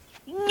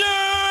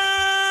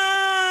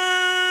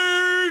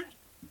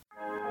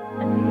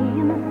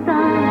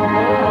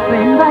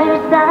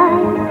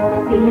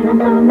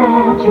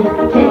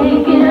Just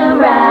taking a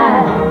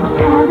ride,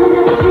 having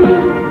a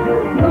treat,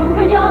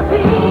 moving your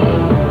feet.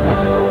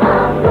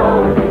 I'm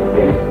going to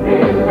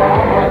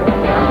Disneyland.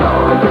 I'm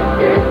going to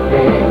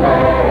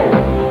Disneyland.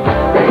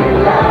 Saying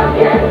love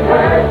gets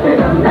hurt in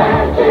a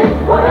magic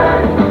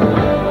word.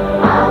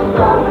 I'm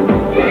going to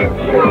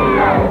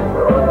Disneyland.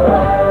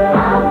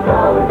 I'm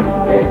going to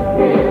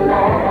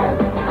Disneyland.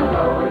 I'm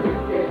going to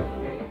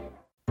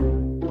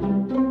Disneyland.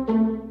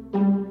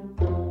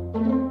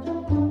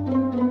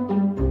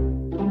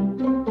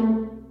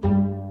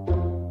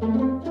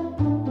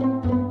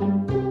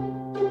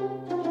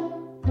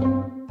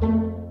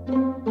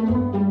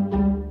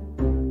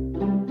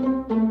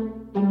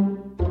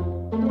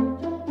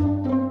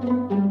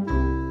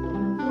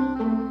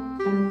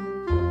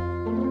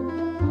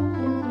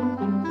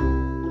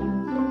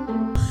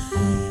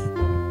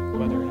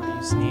 Whether or not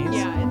you sneeze.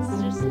 Yeah,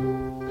 it's just. Gotta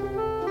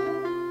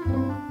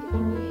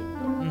wait.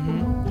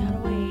 Mm-hmm. Gotta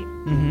wait.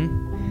 Mm-hmm.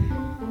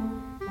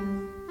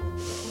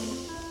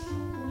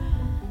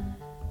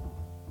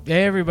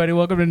 Hey everybody,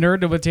 welcome to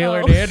Nerd with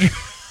Taylor and Oh. Andrew.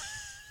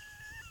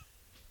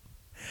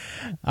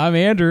 I'm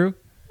Andrew.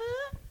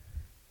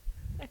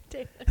 I'm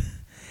Taylor.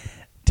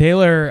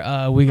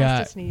 Taylor, we Has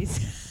to got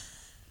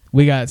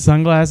sneeze.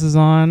 sunglasses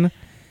on.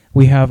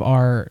 We have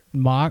our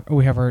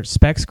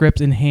spec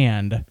script in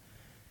hand.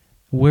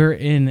 We're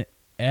in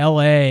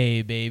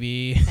LA,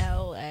 baby.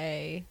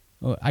 L.A.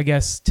 Well, I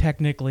guess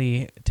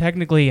technically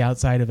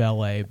outside of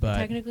LA, but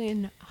Technically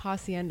in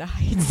Hacienda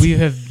Heights. we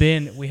have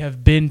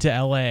been to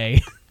LA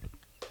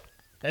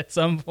at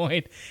some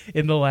point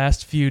in the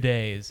last few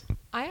days.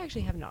 I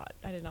actually have not.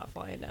 I did not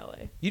fly into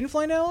L.A. You didn't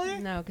fly to LA?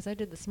 No, because I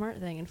did the smart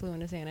thing and flew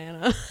into Santa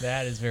Ana.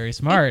 That is very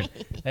smart.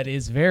 That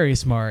is very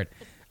smart.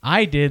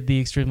 I did the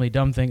extremely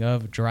dumb thing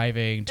of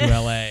driving to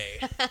LA.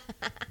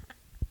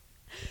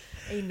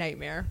 A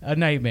nightmare. A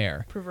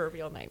nightmare.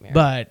 Proverbial nightmare.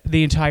 But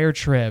the entire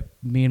trip,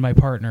 me and my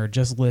partner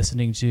just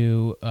listening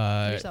to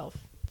Yourself.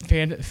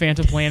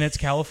 Phantom Planets,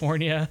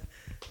 California,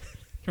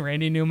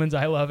 Randy Newman's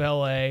I Love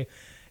LA,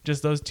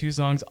 just those two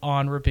songs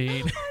on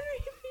repeat.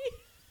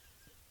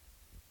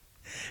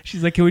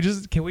 She's like, can we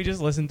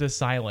just listen to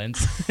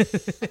silence?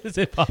 Is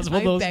it possible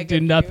to listen to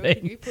nothing?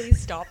 Can you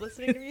please stop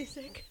listening to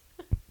music?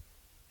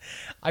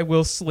 I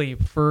will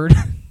sleep for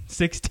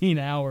 16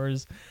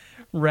 hours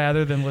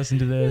rather than listen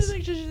to It's this.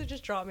 like,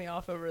 just drop me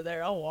off over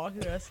there. I'll walk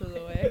the rest of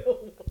the way.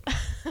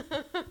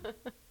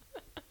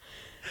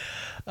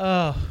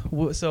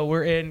 So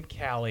we're in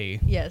Cali.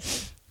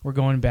 Yes. We're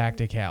going back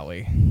to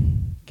Cali.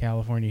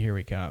 California, here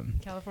we come.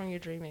 California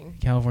dreaming.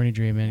 California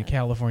dreaming. Yeah.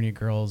 California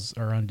girls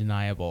are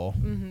undeniable.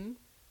 Mm-hmm.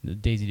 The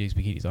Daisy Dukes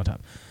bikinis on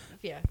top.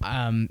 Yeah.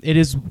 It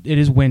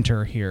is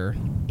winter here,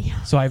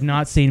 Yeah. so I've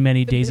not seen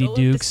many The Daisy middle of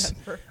Dukes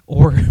December.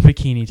 or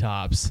bikini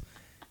tops.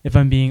 If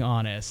I'm being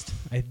honest,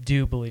 I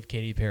do believe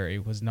Katy Perry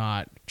was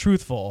not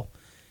truthful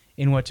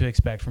in what to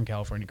expect from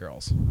California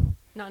girls.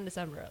 Not in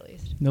December, at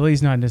least. At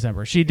least not in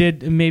December. She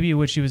did maybe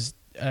what she was.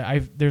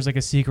 There's like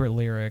a secret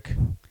lyric.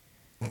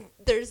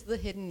 There's the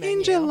hidden menu.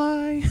 In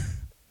July.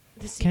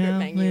 The secret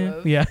menu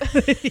of Yeah.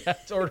 Yeah,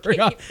 it's ordering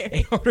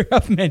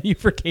off menu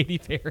for Katy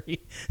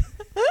Perry.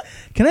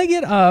 Can I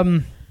get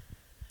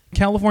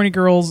California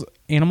Girls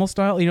animal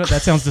style? You know what?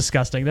 That sounds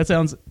disgusting. That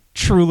sounds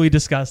truly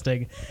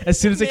disgusting. As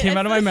soon as it came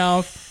out of my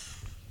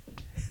mouth,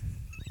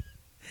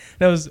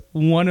 that was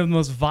one of the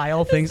most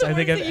vile things I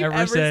think I've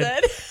ever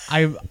said.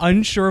 I'm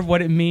unsure of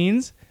what it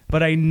means,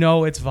 but I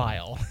know it's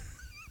vile.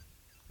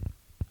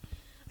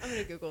 I'm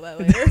going to Google that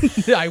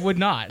later. I would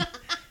not.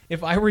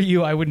 If I were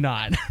you, I would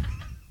not.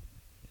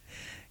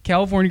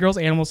 California Girls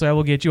animal style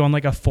will get you on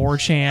like a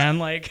 4chan,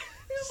 like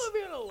You'll be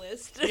on a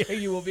list. yeah,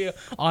 you will be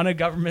on a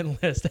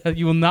government list.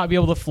 You will not be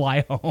able to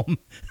fly home.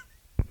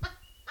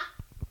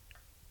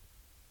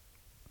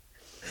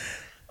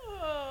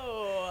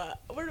 Oh,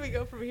 where do we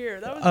go from here?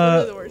 That was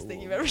literally the worst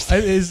thing you've ever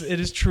said. It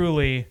is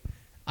truly.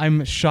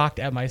 I'm shocked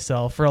at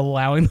myself for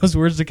allowing those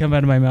words to come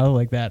out of my mouth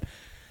like that.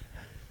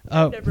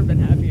 I've never been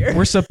happier.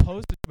 We're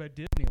supposed to talk about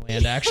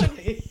Disneyland,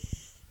 actually.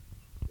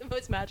 The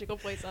most magical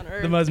place on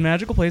earth. The most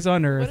magical place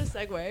on What a earth.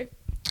 segue.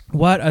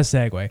 What a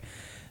segue.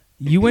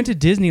 You went to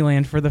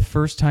Disneyland for the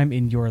first time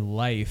in your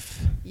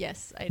life.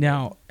 Yes, I did.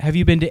 Now, have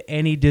you been to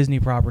any Disney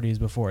properties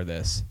before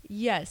this?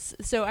 Yes.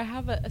 So I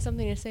have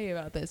something to say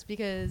about this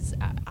because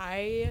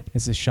I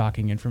This is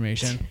shocking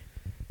information.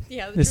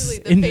 yeah, This truly,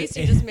 is the face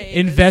you just made.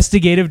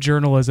 investigative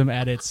journalism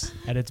at its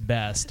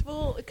best.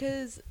 Well,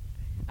 because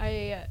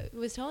I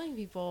was telling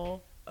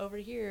people over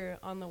here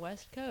on the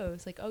West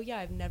Coast, like, oh yeah,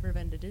 I've never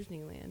been to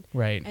Disneyland.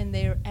 Right. And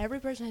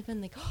every person has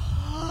been like,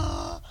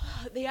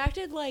 they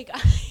acted like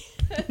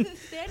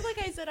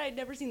I said I'd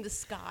never seen the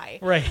sky.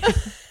 Right.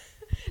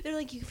 They're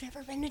like, you've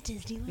never been to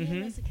Disneyland?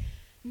 Mhm. I was like,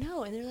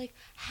 no. And they're like,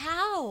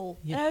 how?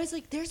 Yeah. And I was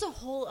like, there's a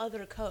whole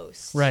other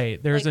coast.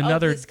 Right. There's like, of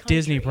another this country.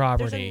 Disney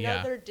property. There's Yeah.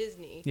 another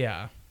Disney.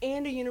 Yeah.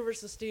 And a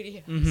Universal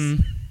Studios.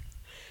 Mm-hmm.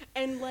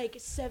 And like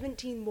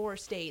 17 more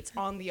states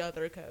on the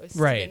other coast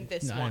Right. than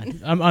this No,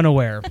 one. I'm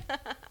unaware.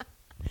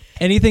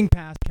 Anything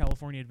past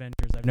California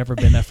Adventures, I've never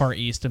been that far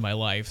east in my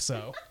life,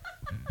 so.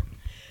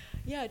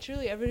 Yeah,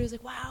 truly. Everybody was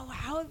like, wow,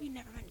 how have you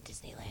never been to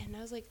Disneyland? And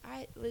I was like,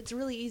 it's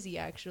really easy,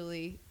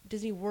 actually.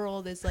 Disney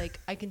World is like,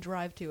 I can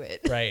drive to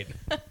it. Right.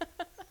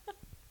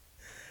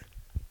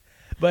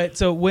 But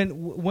so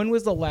when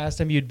was the last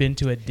time you'd been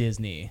to a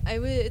Disney?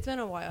 It's been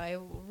a while. I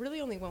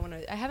really only went when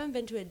I haven't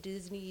been to a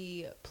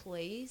Disney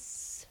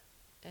place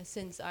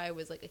since I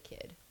was like a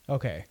kid.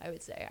 Okay. I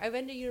would say I've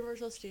been to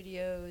Universal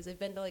Studios. I've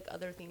been to like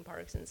other theme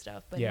parks and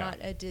stuff, but Yeah. not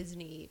a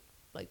Disney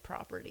like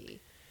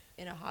property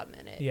in a hot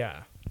minute.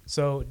 Yeah.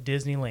 So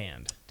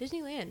Disneyland,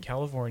 Disneyland,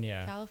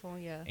 California,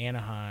 California,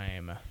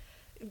 Anaheim,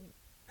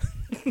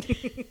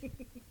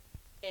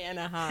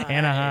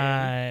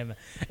 Anaheim,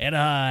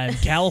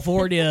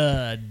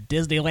 California,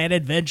 Disneyland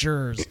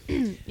Adventures.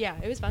 Yeah,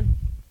 it was fun.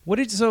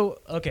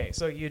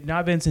 So you'd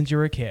not been since you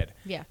were a kid.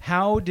 Yeah.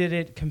 How did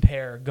it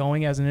compare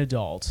going as an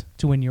adult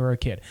to when you were a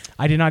kid?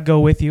 I did not go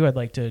with you. I'd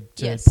like to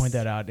Yes. point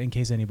that out in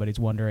case anybody's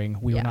wondering.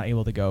 We were Yeah. not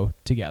able to go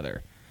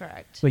together.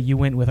 Correct. But you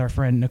went with our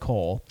friend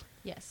Nicole,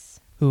 Yes.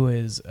 who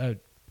is a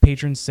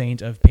patron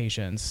saint of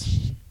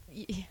patience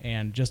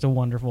and just a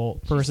wonderful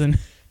person.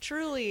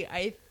 Truly,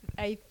 I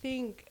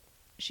think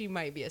she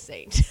might be a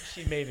saint.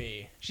 She may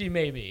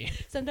be.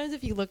 Sometimes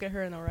if you look at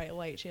her in the right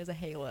light, she has a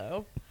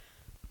halo.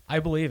 I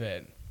believe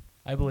it.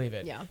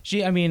 Yeah.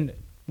 She,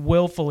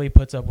 willfully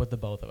puts up with the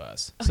both of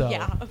us. So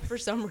Yeah, for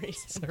some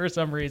reason. for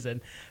some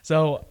reason.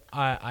 So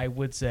I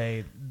would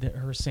say that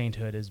her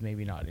sainthood is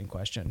maybe not in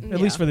question, at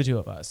Yeah. least for the two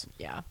of us.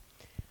 Yeah.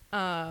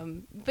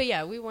 But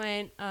yeah, we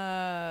went.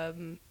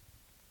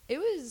 It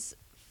was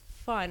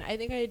fun. I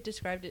think I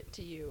described it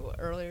to you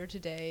earlier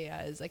today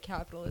as a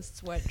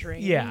capitalist's wet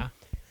dream. Yeah.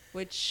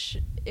 Which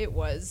it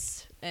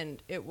was.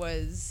 And it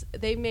was.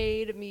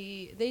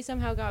 They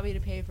somehow got me to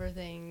pay for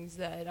things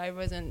that I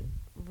wasn't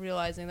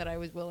realizing that I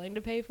was willing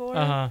to pay for.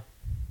 Uh-huh.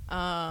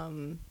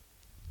 And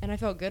I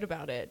felt good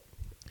about it.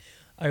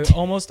 I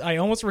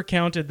almost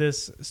recounted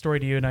this story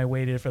to you, and I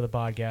waited for the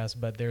podcast.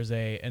 But there's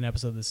an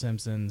episode of The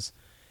Simpsons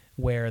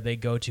where they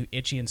go to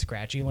Itchy and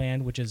Scratchy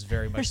Land, which is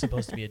very much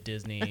supposed to be a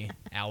Disney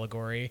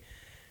allegory,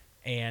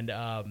 and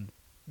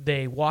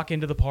they walk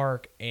into the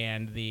park,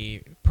 and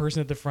the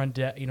person at the front,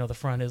 the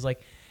front is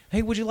like,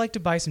 "Hey, would you like to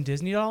buy some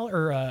Disney doll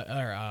or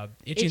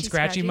Itchy and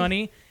Scratchy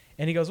money?"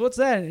 And he goes, "What's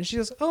that?" And she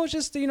goes, "Oh, it's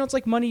just it's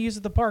like money used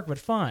at the park, but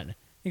fun."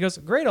 He goes,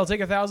 "Great, I'll take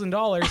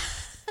 $1,000."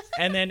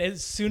 And then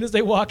as soon as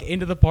they walk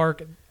into the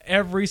park,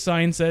 every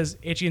sign says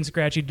Itchy and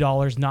Scratchy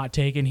dollars not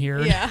taken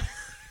here. Yeah.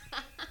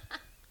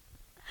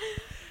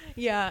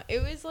 Yeah,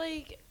 it was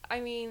like,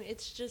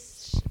 it's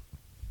just,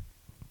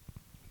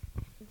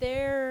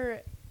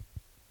 I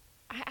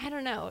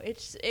don't know.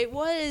 It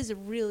was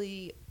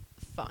really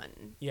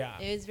fun. Yeah.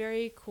 It was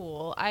very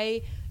cool.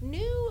 I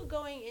knew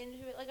going into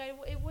it,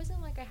 it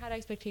wasn't like I had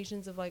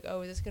expectations of like,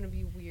 oh, is this going to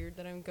be weird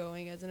that I'm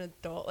going as an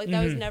adult? Like,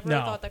 that was never a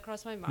thought that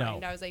crossed my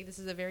mind. No. I was like, this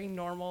is a very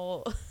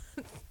normal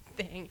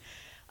thing.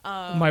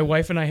 My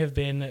wife and I have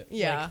been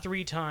Yeah. like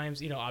 3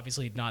 times,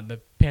 obviously not in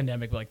the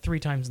pandemic, but like 3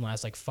 times in the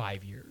last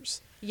 5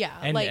 years. Yeah.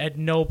 And at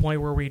no point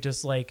were we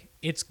just like,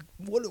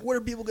 what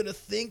are people going to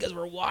think as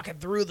we're walking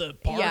through the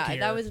park here?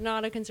 That was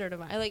not a concern of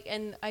mine.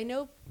 And I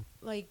know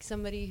like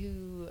somebody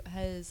who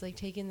has like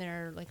taken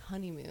their like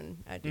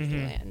honeymoon at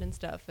Disneyland and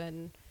stuff,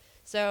 and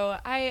so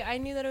I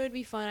knew that it would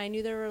be fun. I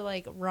knew there were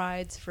like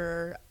rides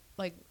for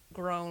like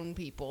grown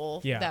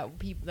people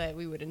that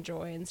we would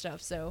enjoy and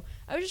stuff. So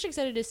I was just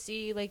excited to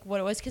see like what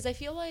it was, because I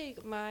feel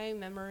like my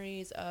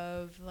memories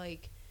of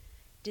like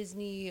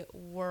Disney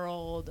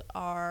World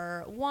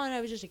are, one,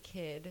 I was just a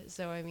kid,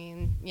 so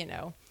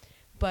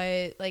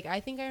but like I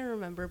think I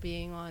remember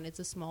being on It's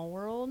a Small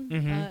World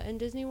in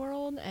Disney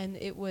World, and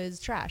it was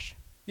trash.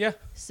 Yeah.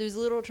 So it was a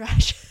little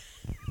trash.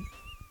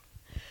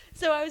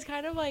 So I was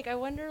kind of like, I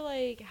wonder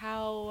like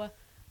how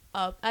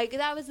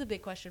that was the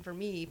big question for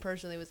me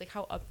personally, was like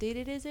how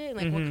updated is it, and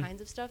like what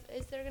kinds of stuff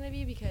is there going to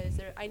be, because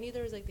I knew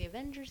there was like the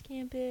Avengers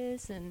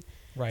campus and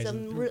Rise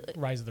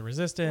of the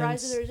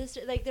Resistance.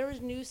 Like there was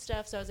new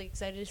stuff, so I was like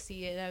excited to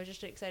see it, and I was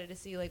just excited to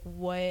see like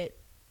what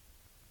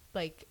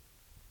like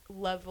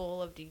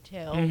level of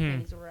detail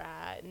things were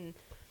at, and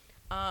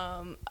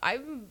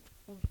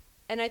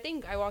I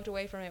think I walked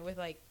away from it with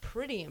like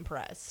pretty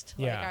impressed.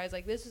 Like I was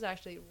like, this was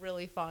actually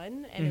really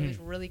fun, and it was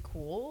really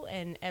cool,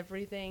 and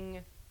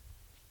everything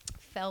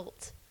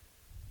felt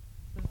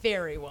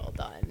very well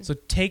done. So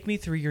take me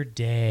through your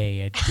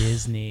day at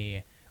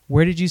Disney.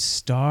 Where did you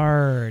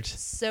start?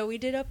 So we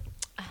did a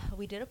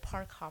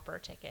park hopper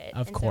ticket.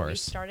 Of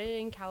course. So we started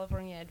in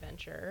California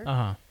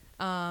Adventure.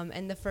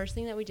 And the first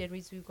thing that we did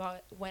was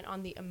went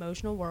on the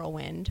Emotional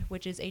Whirlwind,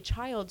 which is a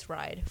child's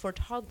ride for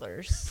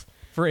toddlers.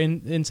 For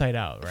Inside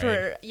Out,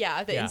 right?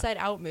 Inside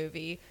Out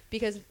movie,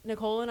 because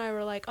Nicole and I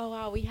were like, oh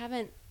wow, I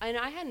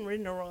hadn't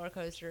ridden a roller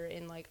coaster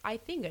in like I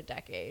think a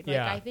decade. Like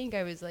I think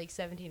I was like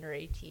 17 or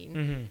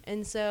 18,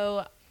 and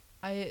so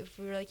we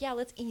were like, yeah,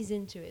 let's ease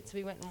into it. So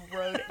we went and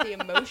rode the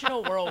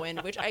Emotional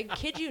Whirlwind, which I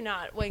kid you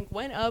not,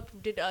 went up,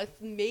 did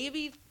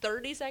maybe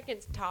 30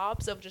 seconds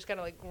tops of just kind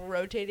of like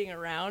rotating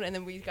around, and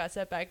then we got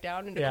set back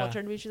down, and Nicole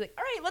turned to me, she's like,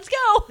 all right, let's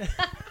go.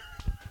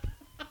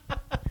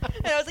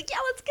 And I was like, yeah,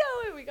 let's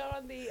go. And we got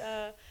on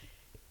the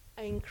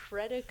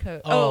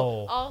Incredicoaster.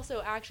 Oh.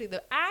 Also, actually,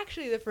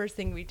 the first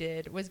thing we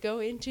did was go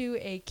into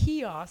a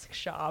kiosk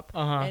shop,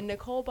 and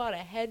Nicole bought a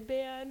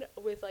headband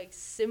with like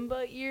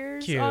Simba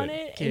ears on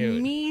it Cute.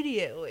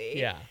 immediately.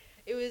 Yeah.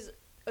 It was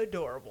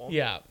adorable.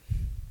 Yeah.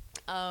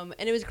 And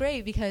it was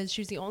great because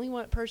she was the only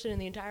one person in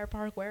the entire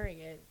park wearing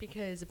it,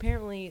 because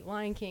apparently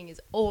Lion King is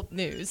old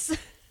news.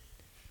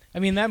 I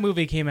mean, that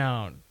movie came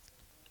out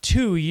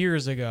 2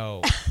 years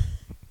ago.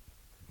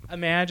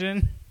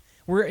 Imagine.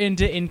 We're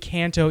into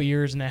Encanto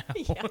ears now.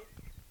 Yeah.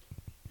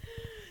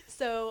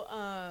 So,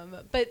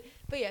 but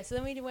yeah, so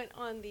then we went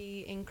on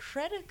the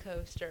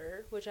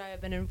Incredicoaster, which I have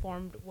been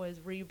informed was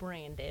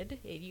rebranded.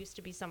 It used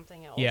to be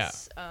something else. Yeah.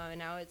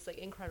 Now it's like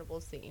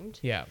Incredibles themed.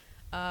 Yeah.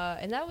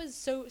 And that was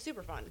so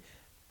super fun.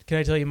 Can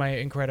I tell you my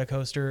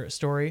Incredicoaster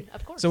story?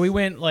 Of course. So we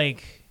went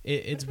like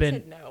it's I been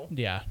said no.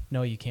 Yeah,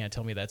 no, you can't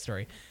tell me that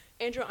story.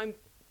 Andrew, I'm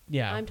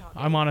talking.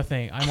 I'm on a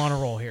thing. I'm on a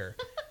roll here.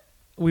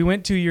 We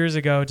went 2 years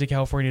ago to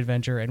California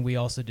Adventure, and we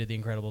also did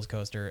the Incredibles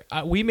coaster.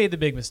 We made the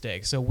big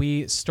mistake. So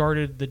we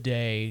started the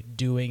day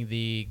doing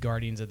the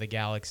Guardians of the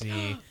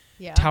Galaxy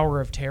Yeah. Tower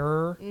of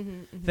Terror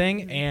Mm-hmm,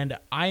 thing, and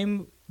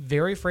I'm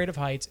very afraid of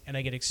heights, and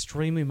I get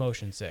extremely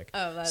motion sick.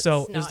 Oh, that's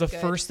so it was the not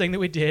good. first thing that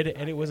we did,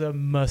 and it was a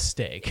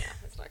mistake. Yeah,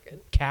 that's not good.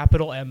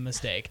 Capital M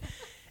mistake.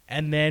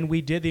 And then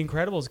we did the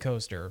Incredibles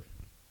coaster,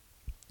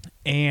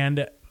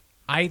 and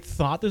I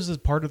thought this was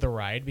part of the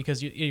ride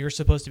because you're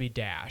supposed to be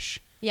Dash.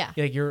 Yeah.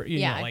 Like you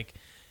Yeah. know, like,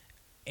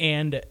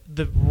 and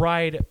the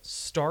ride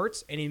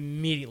starts and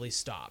immediately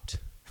stopped.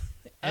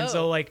 And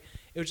so Oh. like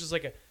it was just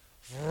like a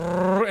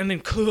and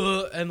then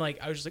and like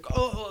I was just like,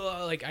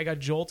 oh, like I got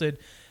jolted.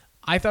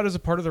 I thought it was a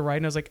part of the ride,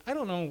 and I was like, I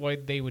don't know why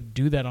they would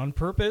do that on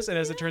purpose. And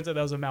as it turns out,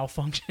 that was a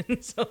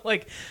malfunction. So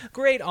like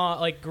great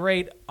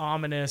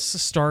ominous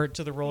start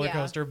to the roller Yeah.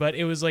 coaster, but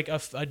it was like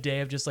a day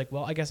of just like,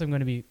 well, I guess I'm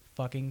going to be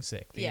fucking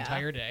sick the Yeah.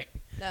 entire day.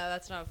 No,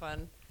 that's not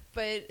fun.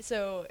 But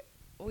so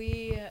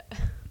we,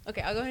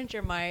 okay, I'll go ahead and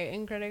share my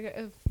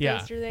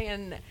Incredicoaster thing,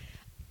 and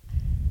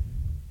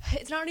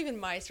it's not even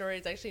my story.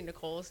 It's actually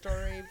Nicole's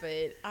story,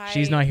 but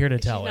She's not here to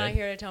tell She's not it.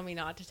 here to tell me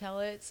not to tell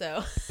it.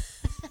 So,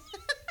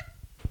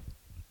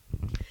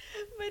 but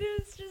it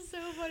was just so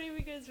funny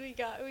because we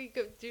go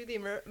do the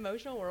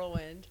emotional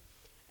whirlwind,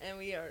 and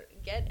we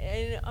get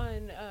in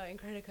on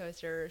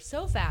Incredicoaster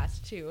so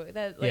fast too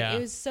that like Yeah.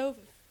 it was so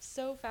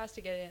fast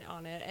to get in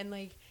on it, and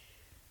like.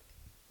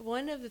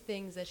 One of the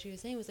things that she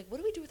was saying was like, what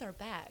do we do with our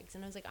bags?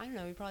 And I was like, I don't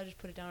know. We probably just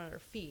put it down on our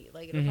feet.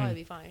 Like, it'll probably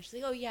be fine. She's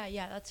like, oh, yeah,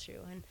 that's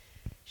true. And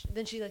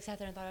then she like sat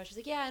there and thought, she's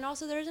like, yeah, and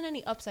also there isn't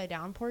any upside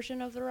down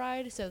portion of the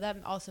ride. So that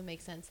also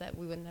makes sense that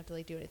we wouldn't have to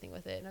like do anything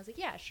with it. And I was like,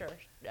 yeah, sure.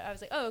 I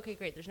was like, oh, okay,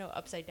 great. There's no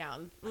upside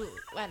down. Ooh,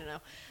 I don't know.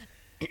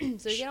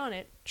 So we get on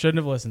it. Shouldn't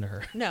have listened to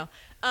her. No.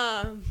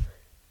 So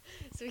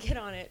we get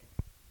on it.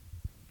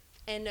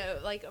 And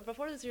like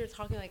before this, we were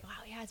talking like, wow,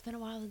 yeah, it's been a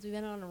while since we've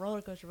been on a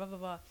roller coaster, blah, blah,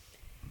 blah.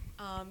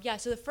 Yeah,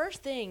 so the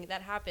first thing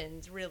that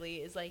happens really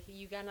is like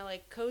you kind of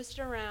like coast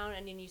around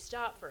and then you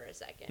stop for a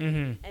second,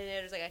 and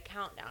there's like a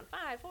countdown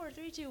 5, 4,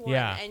 3, 2, 1,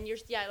 Yeah. and you're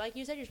like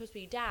you said, you're supposed to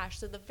be Dash.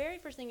 So the very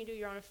first thing you do,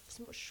 you're on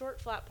a short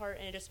flat part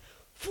and it just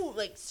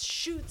like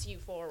shoots you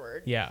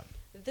forward. Yeah.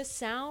 The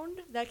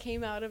sound that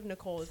came out of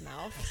Nicole's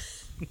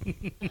mouth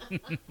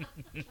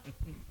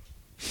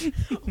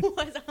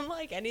was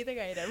unlike anything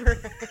I had ever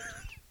heard.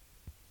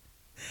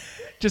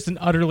 Just an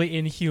utterly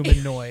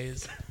inhuman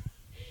noise.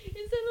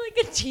 It sounded like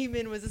a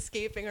demon was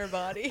escaping her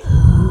body. It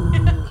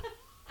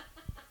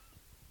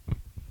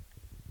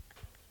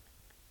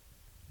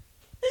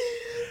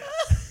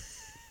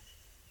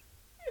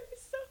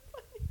was so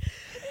funny.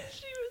 And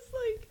she was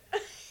like,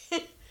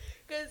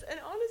 and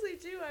honestly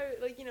too, I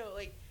like,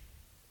 like,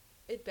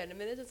 it'd been a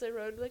minute since I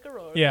rode like a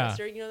roller Yeah.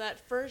 coaster. That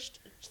first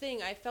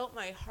thing, I felt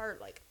my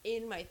heart like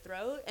in my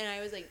throat, and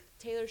I was like,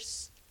 Taylor,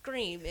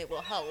 scream, it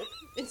will help.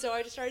 And so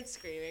I just started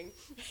screaming,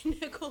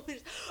 and Nicole was,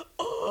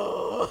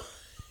 oh.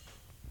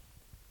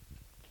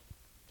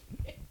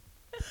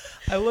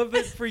 I love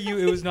that for you,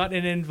 it was not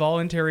an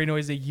involuntary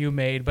noise that you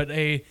made, but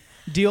a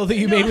deal that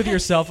you made with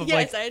yourself of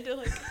yes, like, I had to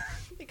like,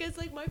 because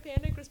like my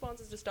panic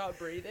response is to stop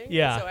breathing.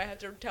 Yeah. So I have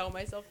to tell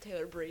myself,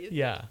 Taylor, breathe.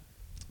 yeah.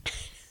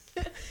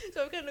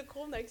 So I've got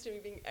Nicole next to me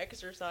being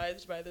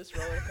exercised by this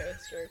roller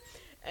coaster.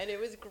 And it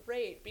was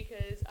great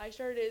because I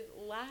started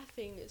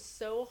laughing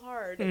so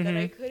hard that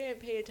I couldn't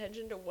pay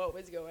attention to what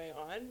was going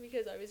on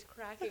because I was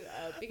cracking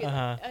up.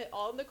 Because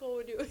all Nicole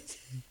would do was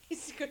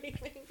screaming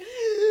and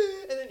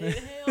then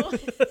inhale.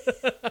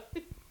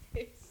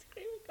 Screaming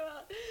come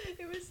out.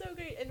 It was so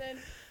great. And then,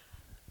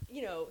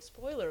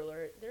 spoiler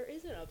alert, there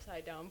is an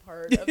upside down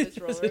part of this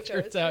roller It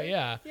coaster. turns out,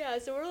 yeah. Yeah,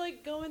 so we're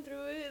like going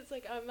through it. It's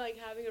like I'm like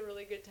having a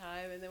really good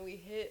time, and then we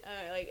hit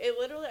like it.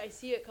 Literally, I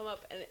see it come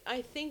up, and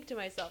I think to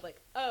myself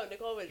like, "Oh,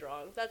 Nicole was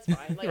wrong. That's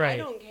fine. Like Right. I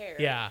don't care."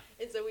 Yeah.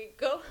 And so we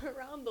go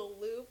around the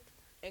loop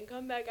and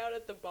come back out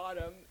at the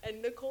bottom,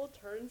 and Nicole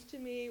turns to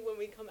me when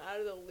we come out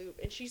of the loop,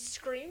 and she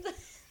screams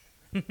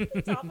at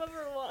the top of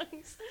her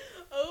lungs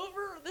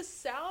over the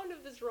sound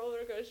of this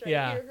roller coaster.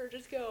 Yeah. I hear her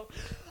just go,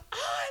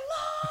 "I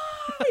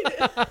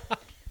fine.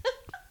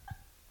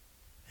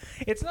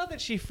 It's not that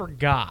she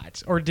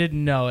forgot or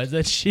didn't know; it's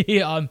that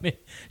she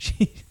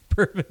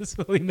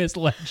purposefully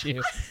misled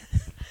you.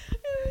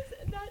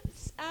 That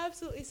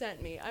absolutely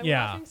sent me. I'm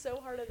Yeah. laughing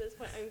so hard at this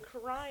point. I'm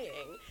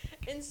crying.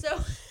 And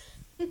so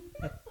the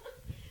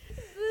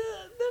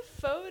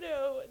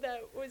photo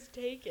that was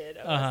taken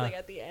of us like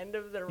at the end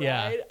of the ride,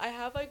 Yeah. I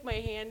have like my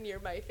hand near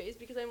my face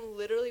because I'm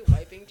literally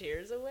wiping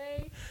tears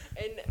away.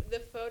 And the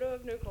photo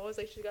of Nicole is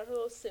like she's got her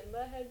little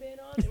Simba headband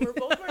on, and we're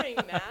both wearing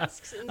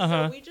masks, and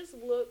so we just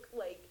look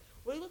like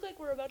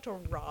we're about to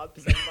rob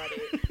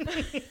somebody.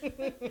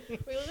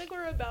 We look like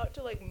we're about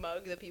to like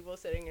mug the people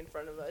sitting in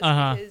front of us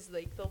because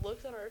like the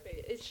looks on our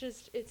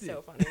face. It's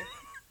so funny.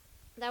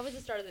 That was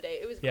the start of the day.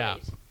 It was great. Yeah.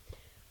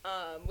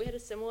 We had a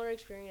similar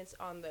experience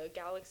on the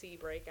Galaxy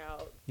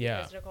breakout. Yeah.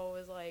 Because Nicole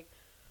was like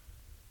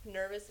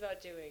nervous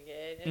about doing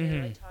it, and we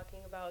were like talking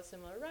about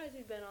similar rides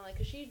we'd been on, like,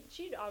 cause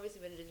she'd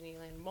obviously been to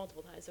Disneyland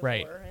multiple times before,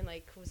 Right. and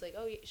like was like,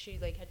 oh, she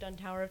like had done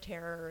Tower of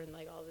Terror and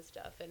like all this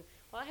stuff, and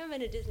while I haven't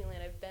been to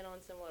Disneyland, I've been on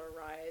similar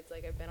rides,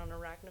 like I've been on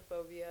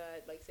Arachnophobia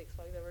at like Six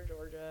Flags Over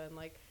Georgia and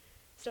like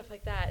stuff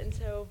like that, and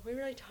so we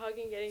were like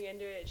talking, getting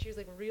into it. She was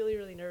like really,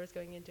 really nervous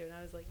going into it, and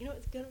I was like, you know,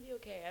 it's gonna be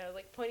okay. And I was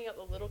like pointing out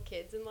the little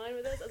kids in line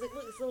with us. I was like,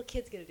 look, this little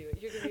kid's gonna do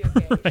it. You're gonna be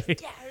okay. She's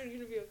like, yeah, you're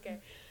gonna be okay.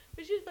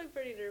 But she was like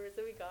pretty nervous,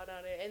 so we got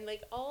on it, and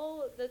like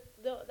all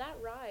that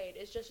ride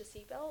is just a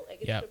seatbelt,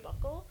 like it's just a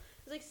buckle. I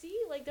was like, see,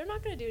 like they're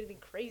not gonna do anything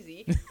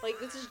crazy. Like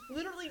this is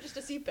literally just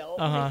a seatbelt.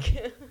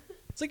 Like,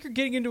 it's like you're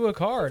getting into a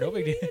car. No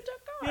big deal.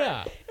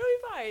 Yeah, it'll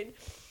be fine.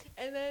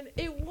 And then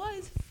it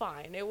was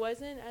fine. It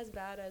wasn't as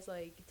bad as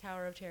like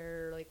Tower of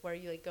Terror, like where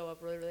you like go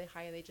up really, really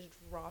high and they just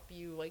drop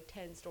you like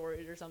 10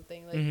 stories or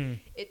something. Like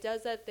it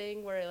does that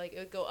thing where like it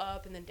would go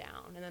up and then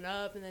down and then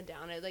up and then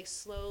down. It like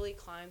slowly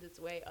climbs its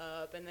way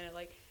up, and then it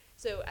like,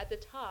 so at the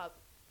top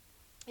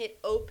it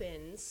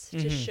opens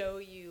to show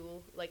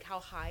you like how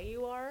high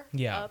you are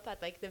up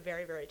at like the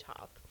very, very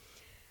top.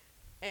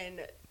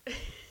 And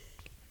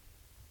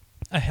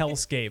a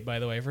hellscape, by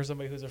the way, for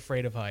somebody who's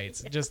afraid of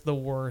heights. Just the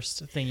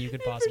worst thing you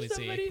could possibly for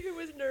somebody see. who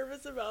was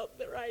nervous about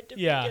the ride to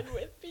begin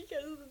with,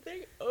 because the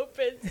thing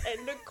opens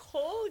and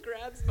Nicole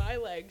grabs my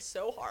leg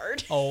so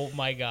hard. Oh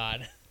my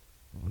god.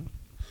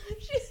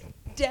 She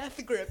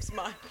death grips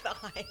my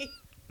thigh.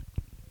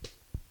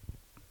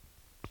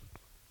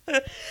 And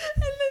then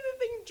the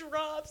thing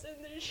drops,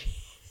 and then she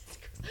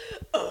goes,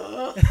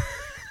 ugh.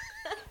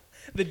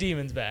 The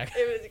demon's back.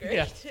 It was great.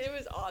 Yeah. It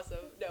was awesome.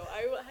 No,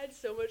 I had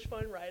so much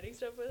fun riding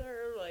stuff with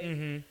her.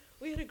 Like,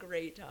 we had a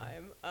great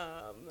time.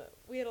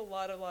 We had a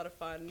lot of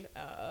fun.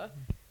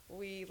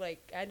 We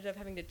like ended up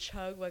having to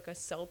chug like a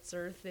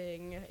seltzer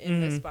thing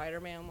in the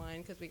Spider-Man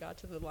line because we got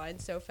to the line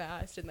so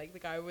fast, and like the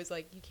guy was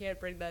like, "You can't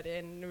bring that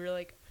in." And we were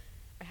like,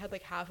 I had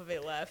like half of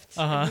it left,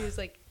 and he was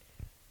like,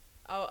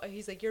 "Oh,"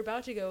 he's like, "You're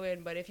about to go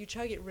in, but if you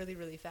chug it really,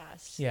 really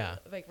fast,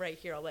 like right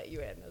here, I'll let you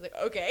in." I was like,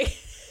 "Okay."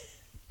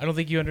 I don't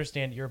think you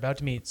understand. You're about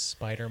to meet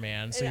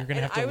Spider-Man, so you're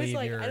gonna have to leave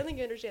like, your. I don't think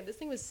you understand. This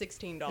thing was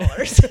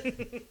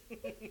 $16.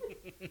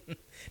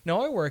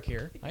 No, I work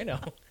here. I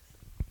know.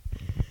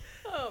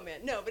 Oh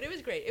man, no, but it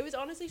was great. It was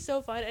honestly so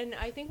fun, and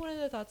I think one of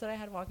the thoughts that I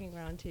had walking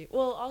around too.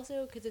 Well,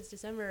 also because it's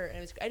December,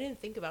 and I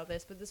didn't think about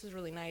this, but this was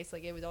really nice.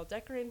 Like it was all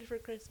decorated for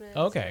Christmas.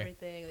 Okay. And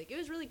everything. Like it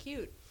was really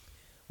cute.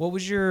 What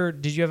was your?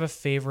 Did you have a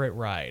favorite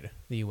ride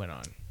that you went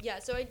on? Yeah,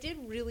 so I did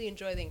really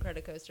enjoy the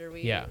Incredicoaster.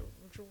 We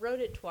rode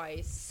it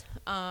twice,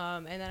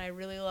 and then I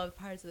really loved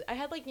Pirates of I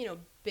had like, you know,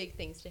 big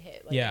things to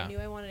hit. Like I knew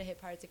I wanted to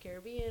hit Pirates of the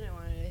Caribbean. I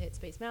wanted to hit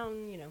Space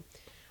Mountain. You know,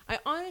 I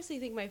honestly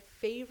think my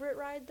favorite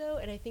ride though,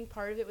 and I think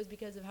part of it was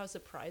because of how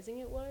surprising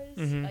it was,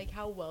 like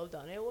how well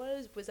done it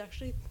was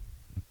actually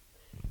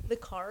the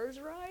Cars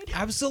ride.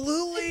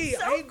 Absolutely,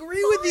 So I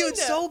agree with you.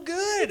 It's fun. so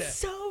good. It's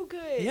so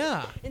good.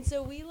 Yeah. And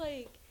so we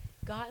like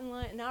got in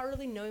line, not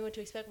really knowing what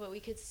to expect, but we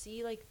could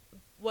see like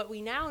what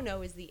we now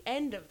know is the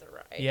end of the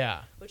ride.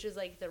 Yeah. Which is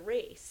like the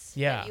race.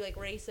 Yeah. That you like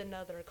race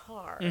another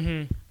car.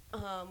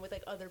 With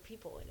like other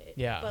people in it.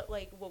 Yeah. But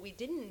like what we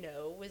didn't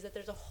know was that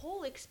there's a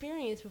whole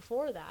experience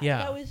before that. Yeah.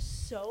 That was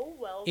so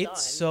well done.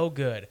 It's so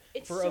good.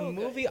 It's for so a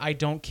movie good. I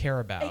don't care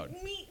about.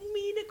 Like, me,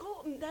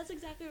 Nicole. That's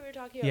exactly what we were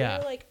talking about. Yeah.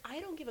 We were like, I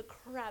don't give a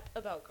crap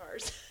about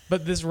cars.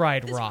 But this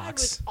ride This ride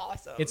rocks. was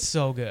awesome. It's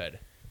so good.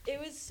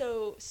 It was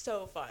so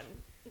fun.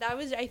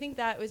 I think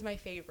that was my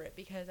favorite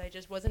because I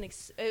just wasn't.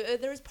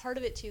 There was part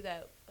of it too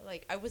that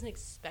like I wasn't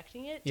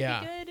expecting it to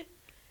be good,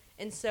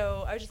 and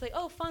so I was just like,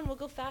 oh, fun. We'll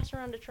go fast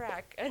around a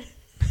track.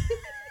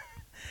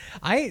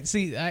 I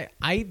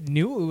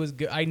knew it was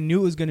good. I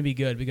knew it was going to be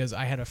good because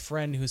I had a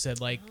friend who said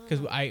like,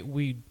 because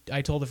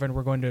I told a friend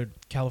we're going to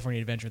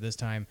California Adventure this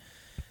time,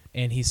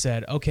 and he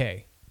said,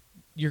 okay,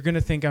 you're going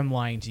to think I'm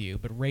lying to you,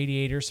 but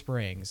Radiator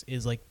Springs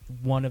is like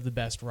one of the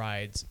best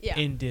rides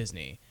in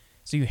Disney.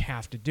 So you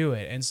have to do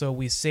it. And so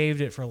we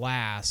saved it for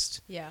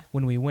last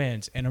when we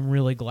went, and I'm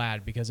really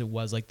glad because it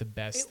was like the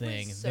best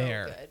thing was so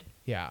there. Good.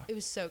 Yeah. It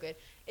was so good.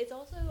 It's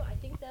also, I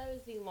think that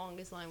was the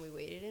longest line we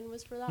waited in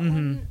was for that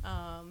Mhm.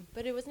 one.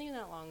 But it wasn't even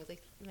that long. It was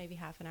like maybe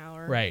half an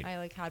hour. Right. I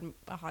like had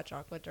a hot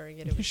chocolate during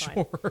it. It was fine.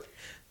 Sure.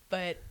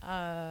 But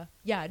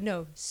yeah,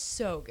 no,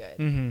 so good.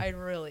 Mhm. I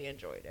really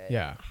enjoyed it.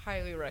 Yeah.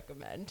 Highly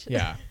recommend.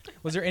 Yeah.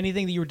 Was there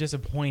anything that you were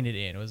disappointed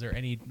in? Was there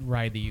any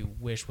ride that you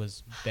wish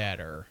was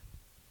better?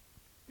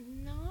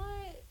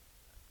 Not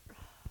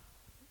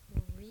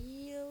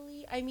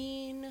really. I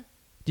mean,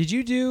 Did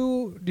you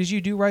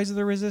do Rise of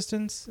the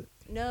Resistance?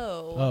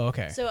 no. Oh,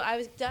 okay. So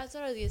that's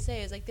what I was gonna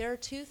say. Is like there are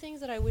two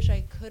things that I wish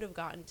I could have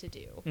gotten to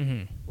do,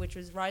 Mm-hmm. which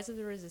was Rise of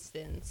the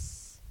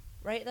Resistance.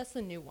 Right, that's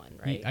the new one,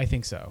 right? I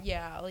think so.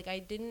 Yeah, like I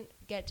didn't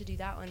get to do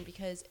that one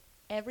because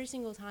every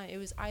single time it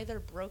was either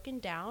broken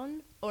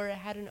down or it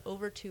had an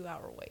over 2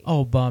 hour wait.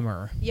 Oh,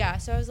 bummer. Yeah,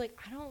 so I was like,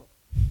 I don't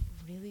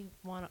really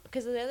want to,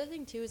 because the other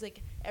thing too is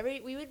like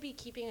we would be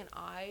keeping an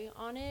eye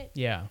on it,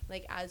 Yeah.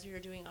 like as we were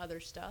doing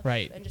other stuff,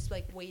 Right. and just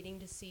like waiting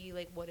to see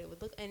like what it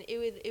would look, and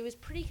it was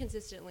pretty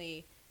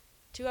consistently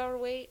 2 hour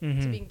wait to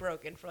Mhm. being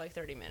broken for like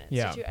 30 minutes.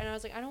 Yeah. And I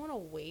was like, I don't want to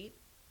wait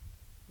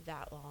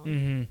that long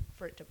Mm-hmm.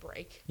 for it to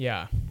break,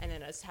 Yeah. and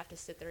then I just have to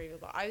sit there even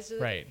longer. I was just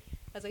Right.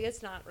 I was like,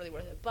 it's not really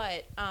worth it.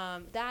 But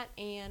that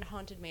and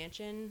Haunted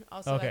Mansion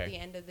also Okay. at the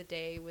end of the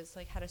day was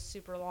like had a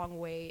super long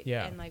wait,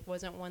 Yeah. and like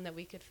wasn't one that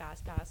we could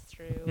fast pass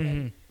through.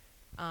 Mhm.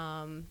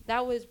 And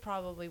that was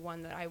probably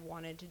one that I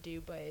wanted to do,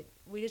 but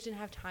we just didn't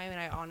have time, and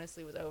I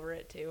honestly was over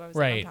it too. I was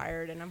Right. like, I'm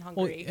tired and I'm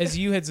Well, hungry. as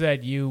you had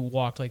said, you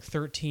walked like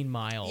 13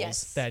 miles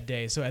Yes. that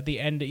day. So at the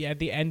end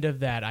of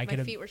that, I My could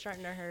have. feet were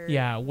starting to hurt.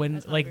 Yeah, I when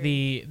was like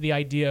hungry. the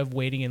idea of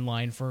waiting in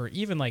line for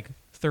even like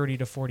 30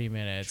 to 40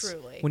 minutes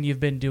Truly. when you've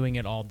been doing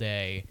it all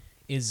day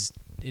it's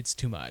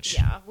too much.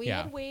 Yeah, we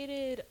Yeah. had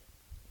waited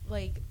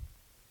like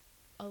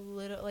a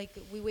little, like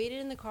we waited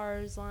in the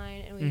cars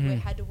line, and we Mhm.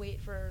 had to wait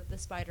for the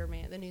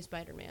new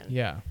Spider-Man.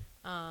 Yeah.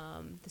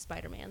 The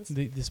Spider-Mans.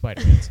 The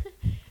Spider-Mans.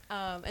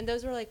 And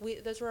those were like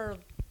those were our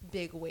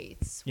big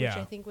weights, which Yeah.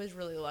 I think was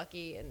really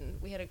lucky,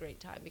 and we had a great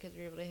time because we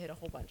were able to hit a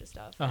whole bunch of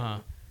stuff. Uh-huh.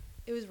 and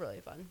It was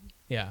really fun.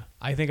 Yeah.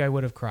 I think I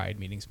would have cried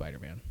meeting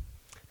Spider-Man.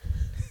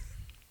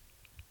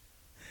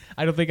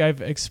 I don't think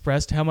I've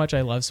expressed how much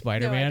I love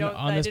Spider-Man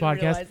on this I didn't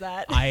podcast. realize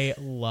that. I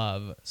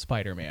love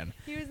Spider-Man.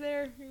 He was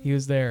there. He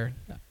was there.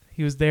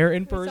 He was there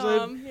in We saw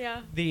person. him,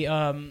 yeah.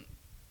 The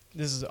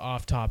this is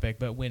off topic,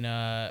 but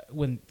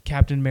when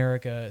Captain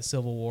America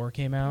Civil War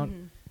came out,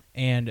 Mhm.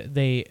 and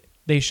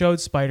they showed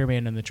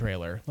Spider-Man in the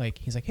trailer, like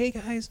he's like, "Hey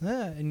guys,"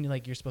 and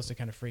like you're supposed to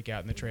kind of freak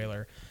out in the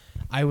trailer.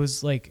 I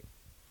was like,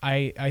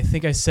 I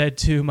think I said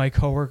to my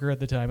coworker at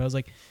the time, I was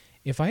like,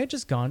 if I had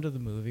just gone to the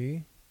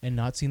movie and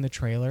not seen the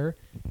trailer,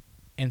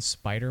 and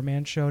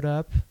Spider-Man showed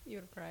up, You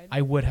would have cried.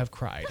 I would have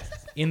cried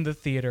in the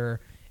theater.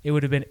 It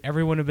would have been,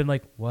 everyone would have been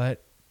like,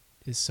 "What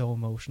is so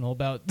emotional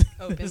about this?"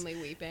 Openly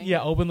weeping.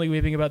 Yeah, openly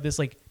weeping about this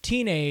like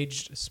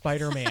teenage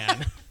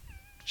Spider-Man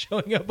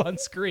showing up on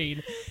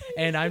screen,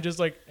 and I'm just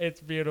like, it's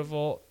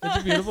beautiful.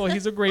 It's beautiful.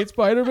 He's a great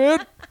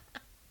Spider-Man.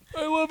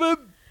 I love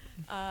him.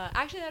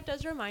 Actually, that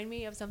does remind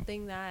me of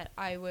something that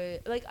I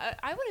would like.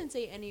 I wouldn't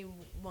say any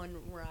one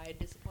ride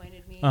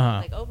disappointed me. Uh-huh.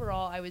 Like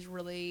overall, I was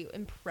really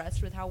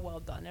impressed with how well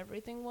done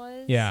everything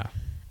was. Yeah.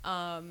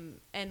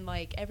 And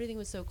like everything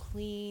was so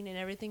clean, and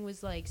everything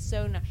was like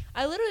so nice.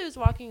 I literally was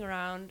walking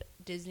around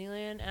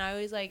Disneyland, and I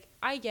was like,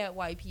 I get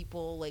why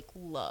people like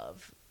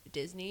love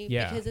Disney,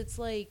 Yeah. because it's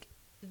like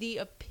the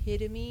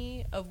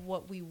epitome of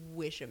what we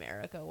wish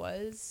America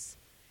was.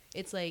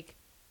 It's like,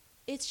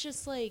 it's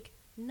just like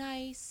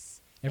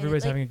nice. and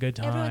Everybody's like, having a good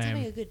time. Everyone's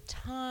having a good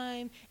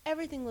time.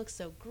 Everything looks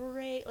so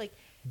great. Like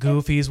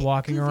Goofy's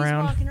walking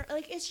around.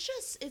 like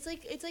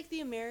it's like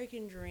the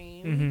American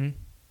dream Mm-hmm.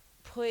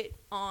 put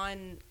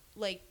on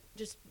like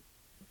just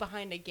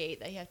behind a gate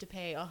that you have to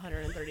pay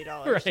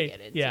 $130 to Right, get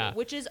into. yeah.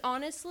 Which is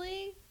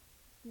honestly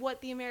what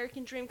the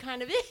American dream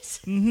kind of is.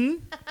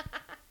 Mm-hmm.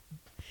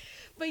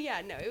 But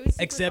yeah, no, it was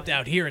super Except fun.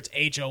 out here, it's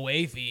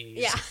HOA fees.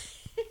 Yeah.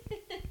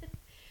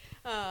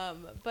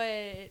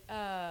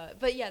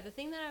 But yeah, the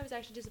thing that I was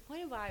actually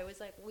disappointed by was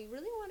like we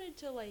really wanted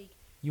to like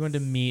You wanted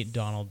to meet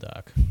Donald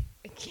Duck.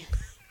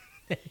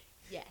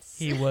 yes.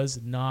 He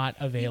was not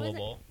He wasn't-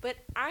 available. but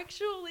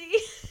actually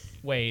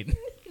Wait.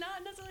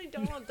 not necessarily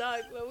Donald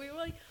Duck, but we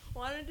like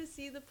wanted to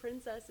see the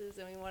princesses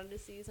and we wanted to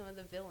see some of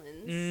the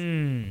villains.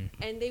 Mm.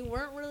 And they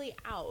weren't really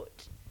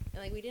out.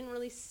 And like we didn't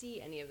really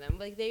see any of them.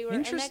 Like they were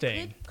Interesting.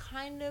 And that could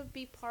kind of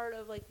be part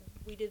of like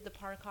we did the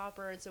park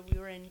hopper, and so we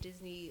were in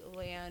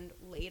Disneyland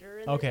later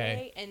in the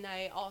Okay. day. And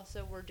I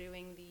also were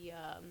doing the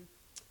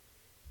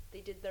they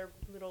did their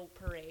little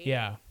parade.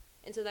 Yeah.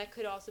 And so that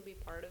could also be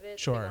part of it.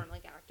 Sure. They weren't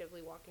like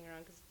actively walking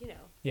around because, you know,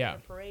 Yeah. they're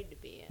a parade to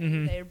be in.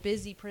 Mhm. They're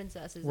busy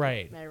princesses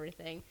Right. and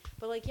everything.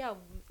 But like, yeah,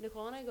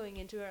 Nicole and I going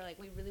into it are like,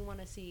 we really want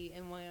to see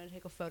and want to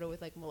take a photo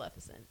with like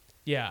Maleficent.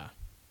 Yeah.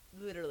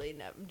 Literally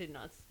didn't.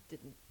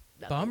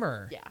 Nothing.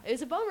 Bummer. Yeah, it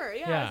was a bummer.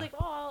 Yeah, I Yeah. was like,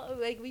 oh,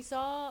 like we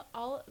saw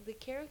all the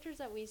characters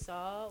that we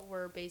saw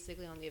were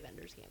basically on the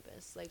Avengers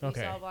campus. Like we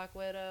Okay. saw Black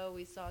Widow,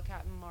 we saw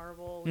Captain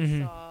Marvel, we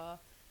Mhm. saw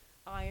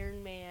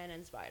Iron Man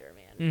and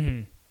Spider-Man.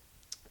 Mm-hmm.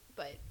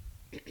 But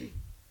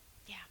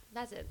yeah,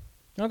 That's it.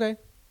 Okay.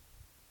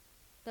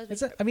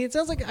 That's I mean, it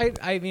sounds like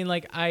I mean,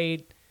 like I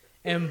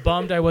am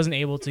bummed I wasn't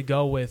able to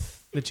go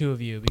with the two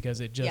of you because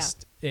it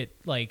just it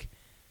like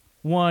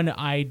one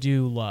I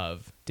do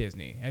love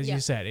Disney, as Yeah.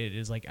 you said, it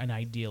is like an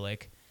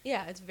idyllic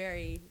yeah, it's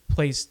very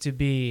place to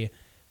be,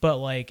 but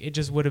like it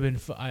just would have been.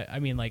 I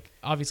mean, like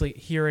obviously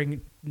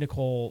hearing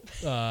Nicole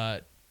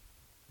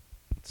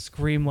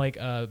scream like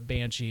a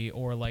banshee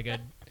or like a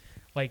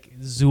like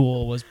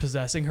Zool was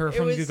possessing her It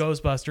from was the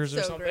Ghostbusters or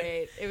so something.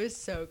 great. It was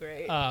so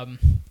great.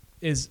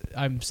 Is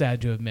I'm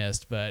sad to have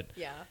missed, but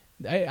yeah.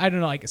 I don't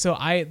know. Like so,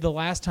 the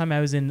last time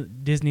I was in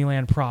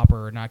Disneyland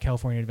proper, not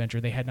California Adventure,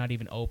 they had not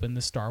even opened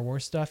the Star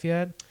Wars stuff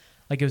yet.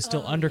 Like it was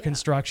still Oh, under yeah.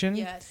 construction.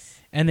 Yes.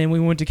 And then we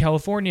went to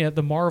California,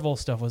 the Marvel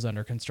stuff was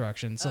under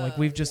construction. So like Oh,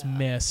 we've just yeah.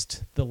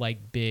 missed the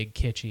like big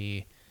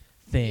kitschy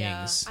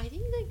things. Yeah. I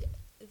think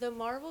like the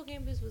Marvel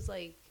campus was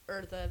like,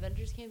 or the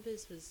Avengers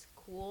campus was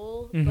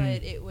cool, Mhm.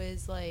 but it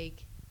was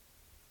like,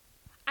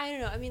 I don't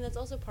know. I mean, that's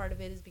also part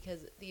of it is because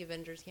the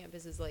Avengers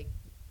campus is like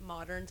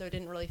modern, so it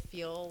didn't really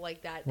feel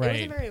like that. Right.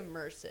 It wasn't very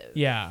immersive.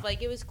 Yeah.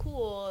 Like it was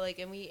cool. Like,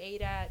 and we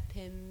ate at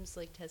Pim's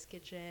like test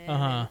kitchen.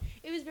 Uh-huh. and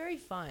it was very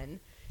fun.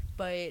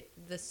 But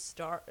the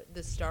Star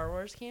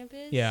Wars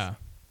campus, Yeah.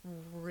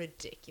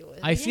 ridiculous.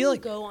 I We feel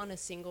didn't like- go on a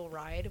single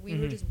ride. We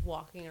were Mhm. just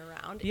walking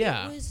around.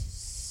 Yeah. It was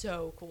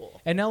so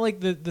cool. And now like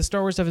the Star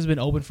Wars stuff has been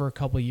open for a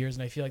couple of years,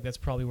 and I feel like that's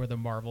probably where the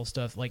Marvel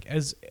stuff, like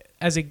as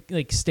it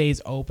like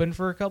stays open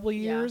for a couple of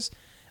Yeah. years,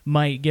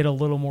 might get a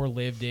little more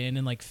lived in,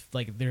 and like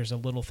there's a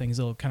little things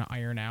that'll kind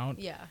of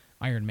Yeah.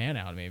 Iron Man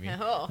out maybe.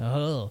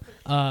 Oh.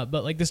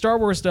 But like the Star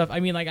Wars stuff, I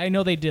mean, like I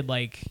know they did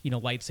like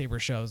lightsaber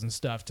shows and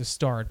stuff to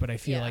start, but I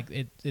feel Yeah.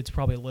 like it's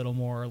probably a little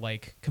more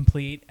like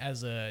complete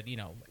as a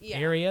Yeah.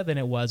 area than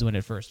it was when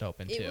it first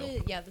opened It too.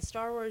 was, yeah, the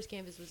Star Wars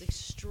campus was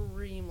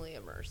extremely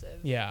immersive.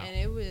 Yeah. And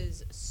it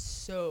was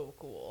so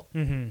cool.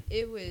 Mm-hmm.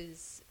 It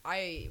was,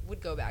 I would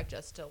go back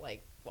just to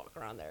like walk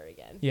around there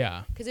again.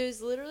 Yeah. Because it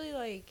was literally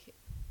like,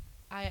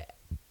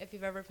 if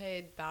you've ever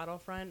played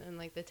Battlefront and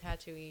like the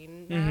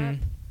Tatooine map,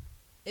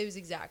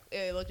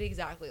 it looked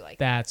exactly like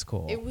That's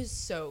cool. that. It was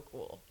so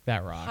cool.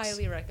 That rocks.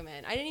 Highly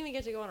recommend. I didn't even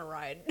get to go on a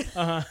ride.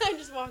 Uh-huh. I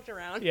just walked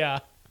around. Yeah.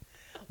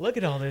 Look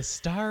at all this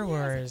Star Yeah, I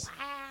Wars. was like,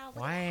 wow. look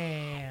at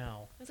that.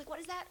 Wow. I was like, what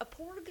is that? A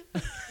porg?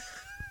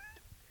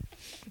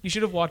 You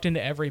should have walked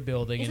into every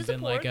building Is and this a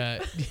been like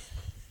porg?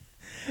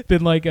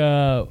 been like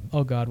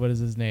oh god, what is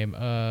his name?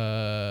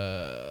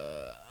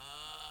 The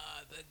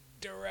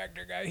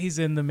director guy. He's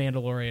in The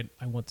Mandalorian.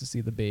 I want to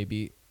see the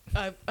baby.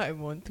 I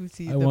want to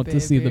see I want to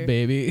see the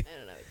baby. I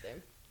don't know his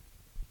name.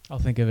 I'll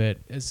think of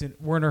it. As soon,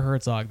 Werner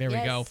Herzog. There we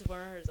go. Yes,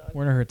 Werner Herzog.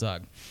 Werner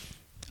Herzog.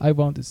 I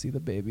want to see the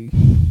baby.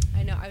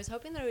 I know. I was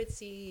hoping that I would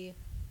see.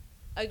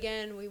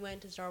 Again, we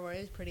went to Star Wars.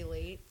 It was pretty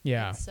late.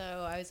 Yeah. And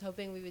so I was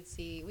hoping we would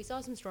see. We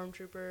saw some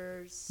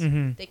stormtroopers.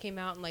 Mhm. They came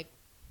out and like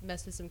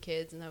messed with some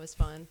kids, and that was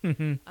fun.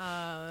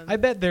 I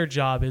bet their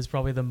job is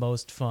probably the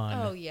most fun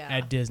Oh, yeah.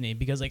 at Disney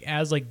because like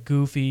as like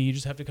Goofy, you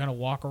just have to kind of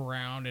walk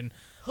around and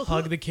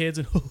hug the kids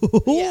and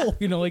Yeah.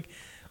 like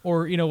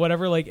or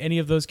whatever, like any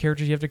of those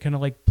characters you have to kind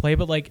of like play,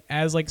 but like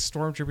as like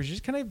stormtroopers you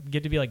just kind of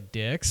get to be like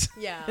dicks.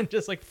 Yeah. And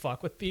just like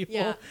fuck with people.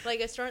 Yeah, like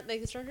the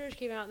stormtroopers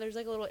came out, and there's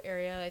like a little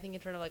area, I think, in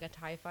front of like a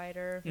TIE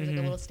fighter. There's like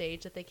a little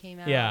stage that they came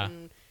out. Yeah.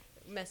 And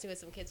messing with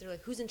some kids. They're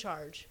like, who's in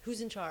charge? Who's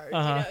in charge?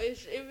 Uh-huh.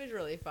 It was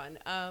really fun.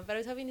 But I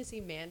was hoping to see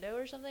Mando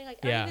or something. Like,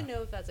 I Yeah. don't even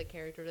know if that's a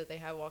character that they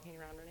have walking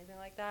around or anything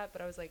like that.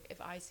 But I was like,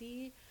 if I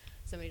see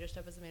somebody dressed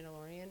up as a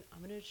Mandalorian,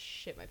 I'm gonna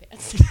shit my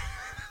pants.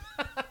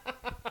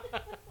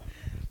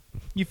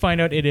 You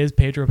find out it is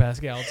Pedro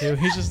Pascal too.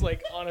 He's just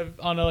like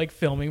on a like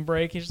filming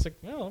break. He's just like,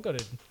 well, I'll go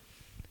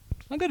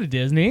to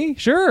Disney.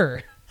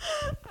 Sure.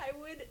 I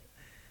would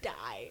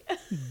die.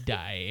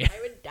 Die.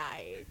 I would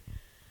die.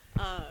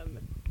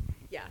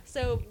 Yeah.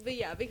 So, but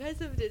yeah,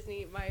 because of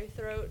Disney, my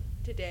throat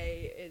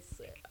today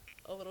is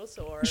a little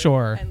sore.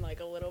 Sure. And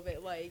like a little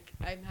bit like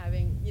I'm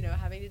having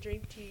to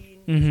drink tea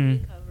and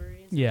Mhm.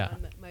 recovery. And stuff. Yeah.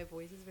 My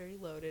voice is very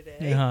low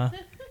today. Uh-huh.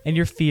 And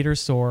your feet are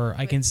sore. I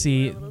My can feet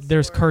see are a little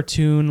there's sore.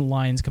 cartoon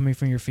lines coming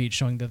from your feet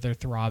showing that they're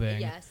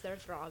throbbing. Yes, they're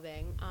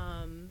throbbing.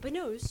 But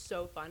no, it was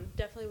so fun.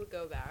 Definitely would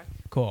go back.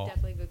 Cool.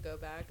 Definitely would go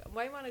back.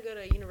 Might want to go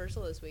to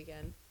Universal this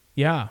weekend.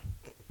 Yeah.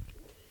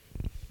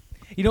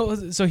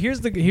 So here's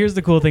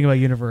the cool thing about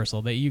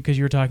Universal that because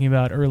you were talking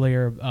about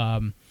earlier.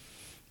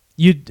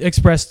 You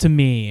expressed to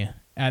me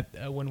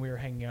at when we were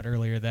hanging out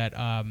earlier that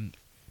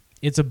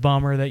it's a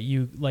bummer that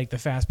you like the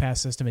fast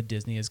pass system at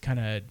Disney is kind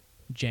of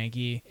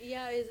janky.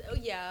 Yeah.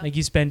 Yeah. Like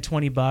you spend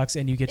 $20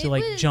 and you get to It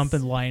like was- jump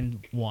in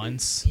line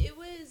once. It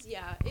was,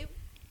 yeah.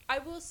 I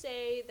will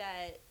say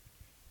that,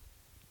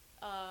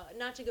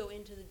 not to go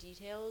into the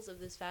details of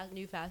this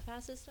new Fast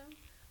Pass system.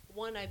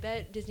 One, I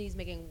bet Disney's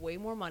making way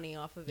more money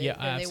off of it Yeah,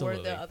 than they were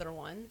absolutely. the other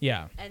one.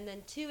 Yeah. And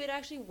then two, it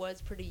actually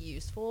was pretty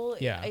useful.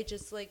 Yeah. It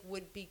just like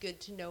would be good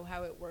to know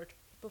how it worked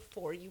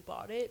before you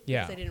bought it.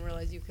 Yeah. Because I didn't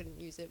realize you couldn't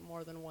use it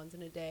more than once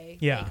in a day.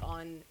 Yeah. Like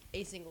on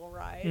a single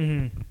ride.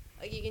 Mm-hmm.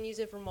 Like you can use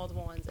it for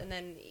multiple ones, and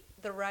then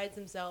the rides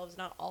themselves,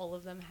 not all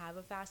of them have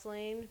a fast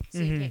lane, so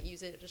you can't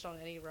use it just on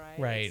any ride.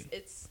 Right.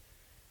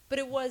 But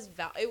it was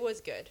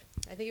good.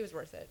 I think it was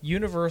worth it.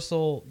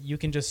 Universal, you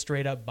can just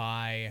straight up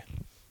buy,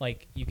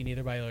 like you can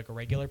either buy like a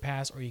regular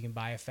pass or you can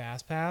buy a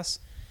fast pass,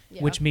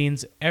 Yeah. which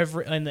means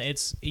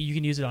you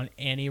can use it on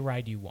any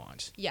ride you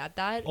want. Yeah,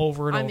 that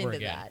Over and I'm over into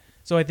again. that.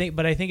 So I think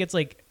it's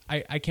like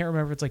I can't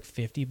remember if it's like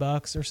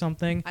 $50 or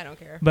something. I don't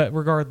care. But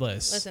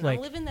regardless, Listen, like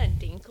I'm living that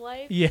dink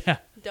life. yeah,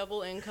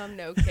 Double income,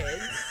 no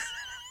kids.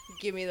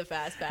 Give me the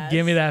fast pass.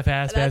 give me that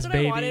fast pass, That's what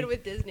baby. I wanted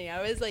with Disney.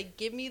 I was like,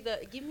 give me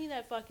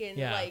that fucking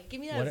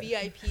give me that What-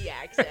 VIP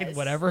access.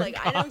 Whatever it Like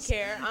I don't costs.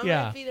 care. I'm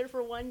Yeah. gonna be there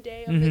for one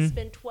day. I'm gonna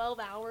spend 12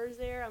 hours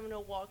there. I'm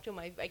gonna walk till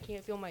I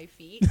can't feel my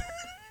feet.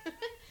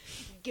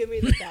 Give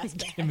me the fast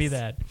pass. Give me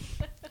that.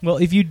 Well,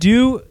 if you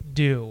do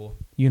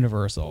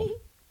Universal,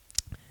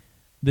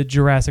 the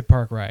Jurassic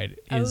Park ride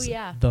Oh, is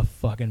yeah. the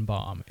fucking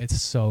bomb.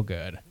 It's so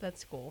good.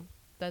 That's cool.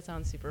 That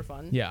sounds super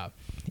fun. Yeah,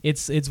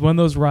 it's one of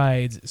those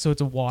rides. So it's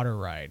a water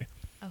ride,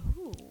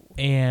 Oh.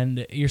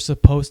 and you're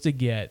supposed to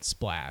get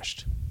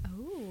splashed.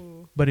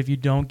 Oh. But if you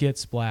don't get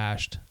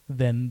splashed,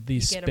 then the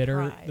You get a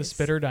prize.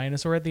 spitter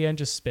dinosaur at the end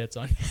just spits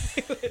on you.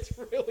 It's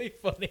really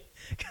funny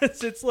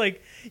because it's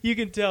like you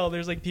can tell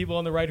there's like people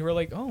on the ride who are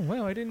like, oh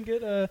wow, I didn't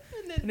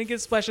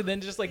get splashed, and then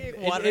just like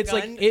Water it's gun.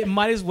 like it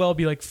might as well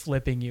be like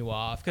flipping you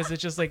off because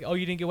it's just like, oh,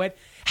 you didn't get wet.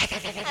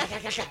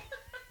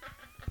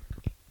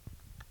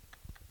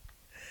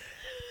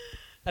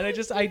 And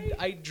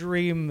I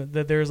dream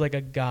that there's like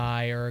a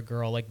guy or a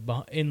girl like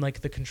in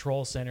like the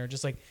control center,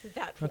 just like,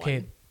 That okay,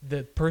 one.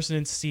 the person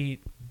in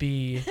seat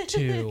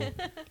B2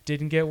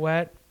 didn't get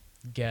wet,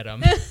 get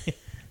him.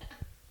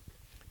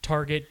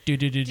 Target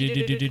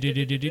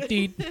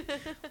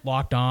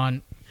locked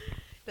on.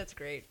 That's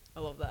great. I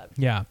love that.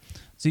 Yeah.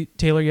 See,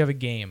 Taylor, you have a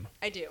game.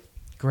 I do.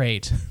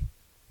 Great.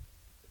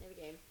 I have a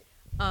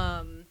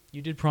game.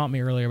 You did prompt me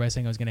earlier by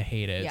saying I was going to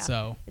hate it. Yeah.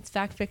 So, It's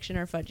fact, fiction,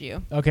 or fudge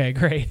you. okay,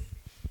 great.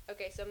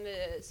 Okay,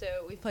 so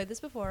we've played this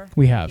before.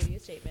 We I'm gonna have. Give you a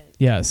statement.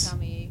 Yes. Tell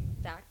me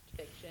fact,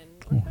 fiction,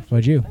 Ooh, or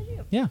fudge you. Fudge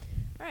you. Yeah.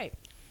 All right.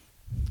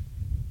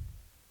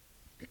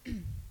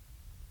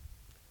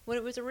 When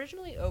it was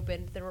originally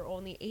opened, there were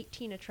only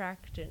 18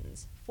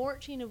 attractions,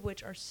 14 of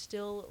which are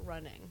still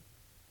running.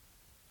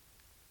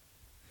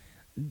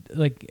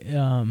 Like,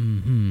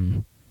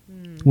 when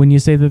you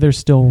say that they're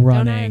still Don't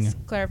running. ask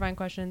clarifying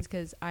questions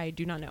because I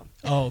do not know.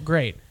 Oh,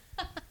 great.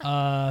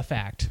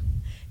 Fact.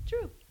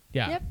 True.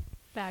 Yeah. Yep.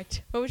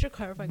 Fact. What was your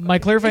clarifying question? My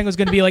clarifying was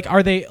going to be like,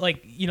 are they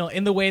like, you know,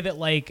 in the way that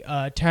like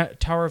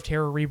Tower of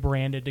Terror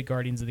rebranded to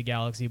Guardians of the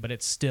Galaxy, but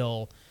it's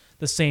still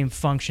the same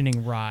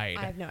functioning ride.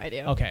 I have no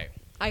idea. Okay.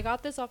 I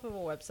got this off of a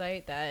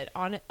website that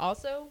on it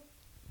also,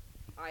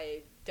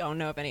 I don't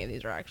know if any of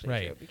these are actually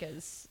Right. true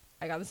because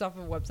I got this off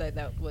of a website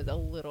that was a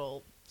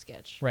little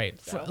sketch. Right.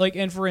 So.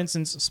 And for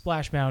instance,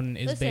 Splash Mountain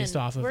is Listen, based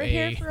off of we're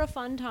here for a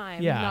fun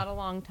time, Yeah. not a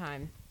long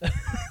time.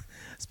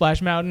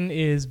 Splash Mountain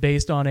is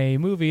based on a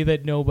movie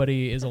that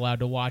nobody is allowed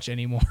to watch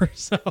anymore.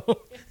 So,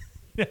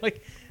 you know,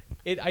 like,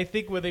 I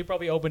think when they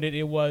probably opened it,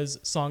 it was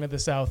Song of the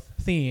South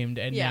themed,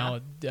 and Yeah.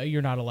 now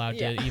you're not allowed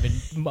to Yeah.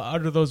 even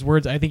utter those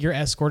words. I think you're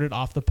escorted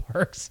off the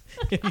parks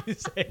if you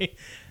say,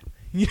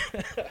 if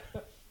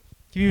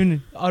you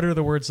even utter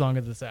the word Song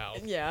of the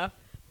South. Yeah.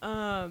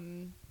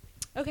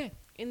 Okay.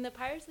 In the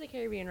Pirates of the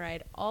Caribbean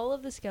ride, all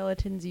of the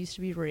skeletons used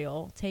to be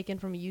real, taken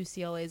from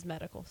UCLA's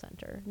medical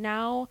center.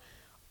 Now,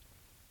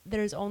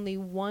 there's only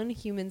one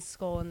human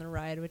skull in the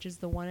ride, which is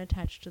the one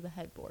attached to the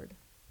headboard.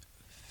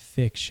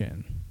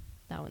 Fiction.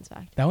 That one's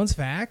fact. That one's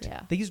fact?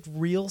 Yeah. They used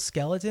real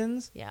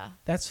skeletons? Yeah.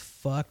 That's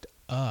fucked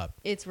up.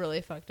 It's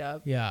really fucked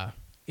up. Yeah.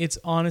 It's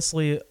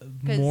honestly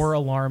more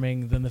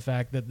alarming than the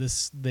fact that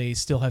they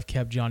still have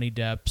kept Johnny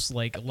Depp's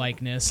like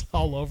likeness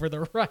all over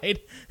the ride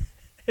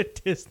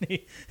at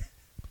Disney.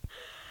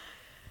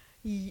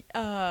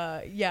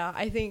 Yeah,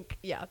 I think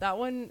that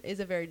one is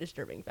a very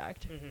disturbing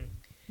fact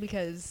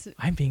because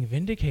I'm being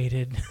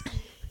vindicated.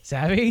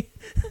 Savvy?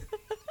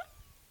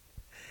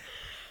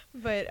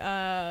 but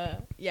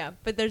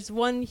there's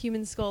one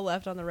human skull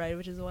left on the ride,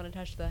 which is the one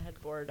attached to the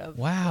headboard of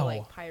Wow. the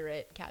like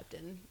pirate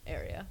captain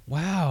area.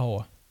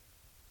 Wow.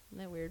 Isn't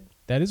that weird?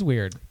 That is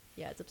weird.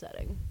 Yeah, it's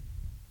upsetting.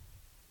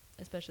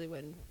 Especially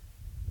when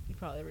you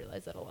probably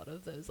realize that a lot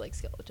of those like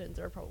skeletons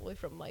are probably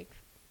from like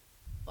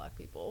black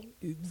people.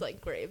 It's like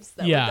graves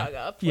that Yeah, were dug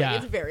up. Like, yeah.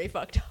 it's very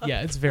fucked up.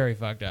 Yeah, it's very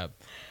fucked up.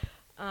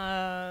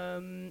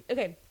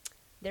 Okay.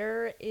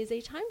 There is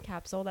a time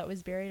capsule that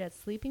was buried at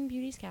Sleeping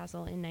Beauty's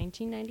castle in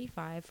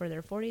 1995 for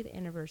their 40th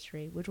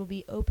anniversary, which will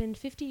be opened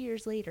 50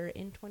 years later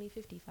in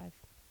 2055.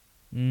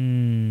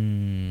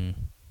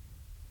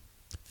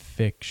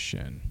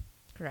 Fiction.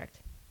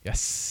 Correct.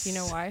 Yes. Do you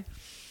know why?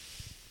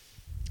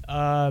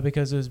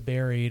 Because it was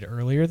buried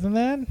earlier than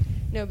that?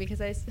 No,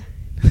 because I said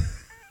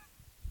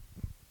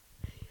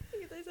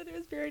it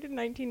was buried in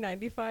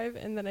 1995,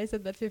 and then I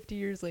said that 50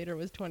 years later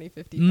was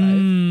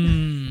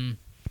 2055.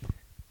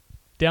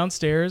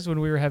 Downstairs when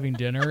we were having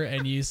dinner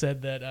and you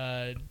said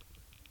that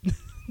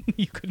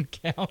you couldn't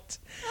count.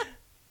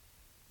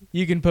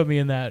 You can put me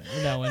in that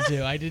one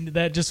too. I didn't.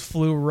 That just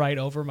flew right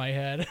over my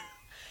head. It'll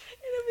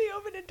be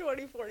open in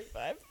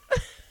 2045.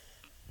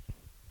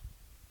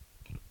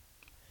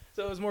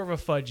 So it was more of a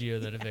fudge you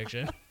than a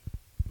fiction.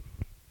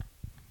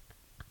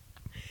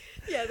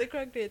 Yeah, the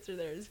correct answer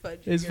there is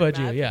fudge. Is Your fudge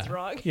you? math Yeah. is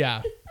wrong.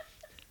 Yeah.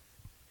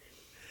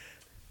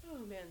 Oh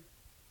man.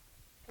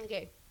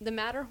 Okay, the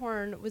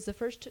Matterhorn was the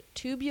first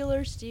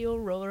tubular steel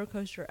roller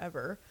coaster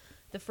ever.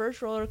 The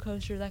first roller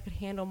coaster that could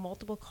handle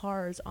multiple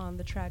cars on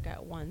the track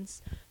at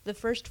once. The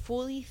first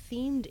fully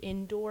themed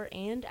indoor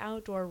and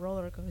outdoor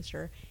roller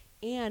coaster.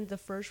 And the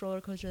first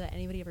roller coaster that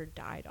anybody ever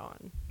died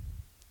on.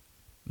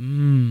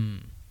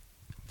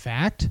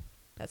 Fact?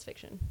 That's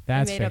fiction.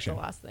 That's I made fiction. up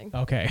the last thing.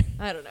 Okay.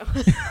 I don't know.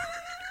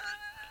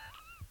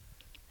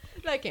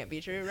 That can't be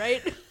true,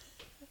 right?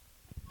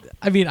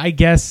 I mean, I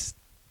guess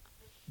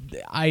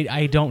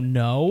I don't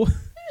know.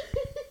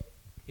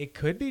 It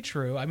could be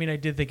true. I mean, I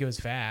did think it was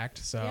fact,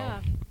 so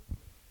Yeah.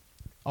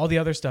 all the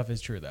other stuff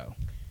is true though.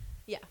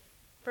 Yeah.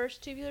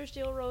 First tubular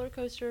steel roller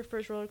coaster,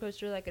 first roller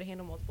coaster that could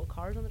handle multiple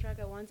cars on the track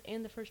at once,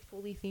 and the first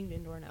fully themed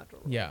indoor and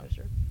outdoor roller Yeah.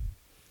 coaster.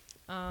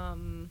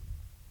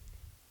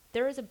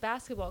 There is a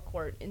basketball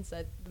court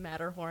inside the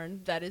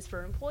Matterhorn that is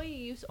for employee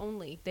use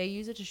only. They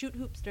use it to shoot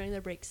hoops during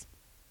their breaks.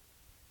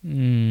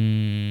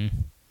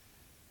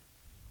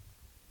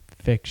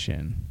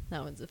 Fiction.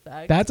 That one's a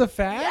fact. That's a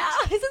fact? yeah,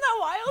 isn't that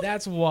wild?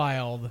 That's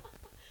wild.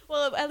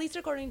 Well, at least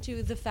according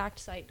to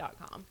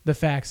thefactsite.com.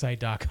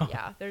 Thefactsite.com.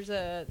 Yeah, there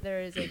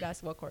is a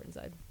basketball court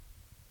inside.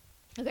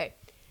 Okay.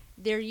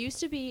 There used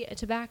to be a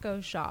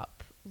tobacco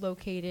shop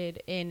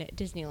located in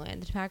Disneyland.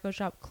 The tobacco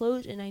shop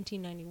closed in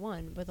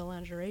 1991, but the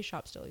lingerie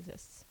shop still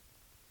exists.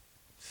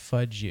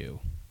 Fudge you.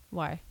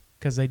 Why?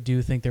 Because I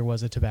do think there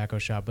was a tobacco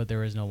shop, but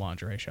there is no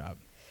lingerie shop.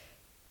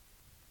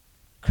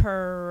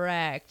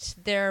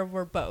 Correct. There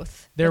were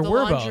both. There But were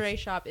the both. lingerie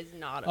shop is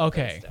not open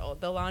Okay. still.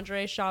 The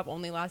lingerie shop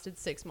only lasted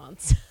 6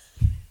 months.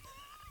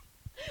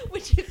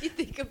 Which, if you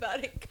think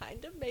about it,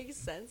 kind of makes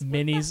sense. What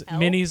the hell?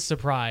 Minnie's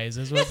Surprise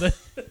is what the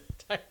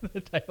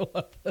title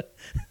of the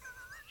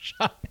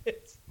shop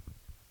is.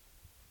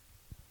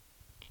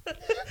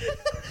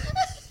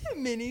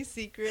 Mini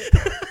secret.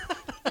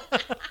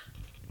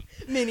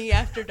 Mini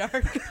After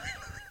Dark.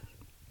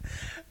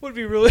 Would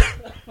be really.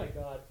 Oh my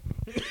god.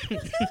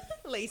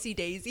 Lacy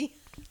Daisy.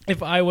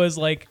 If I was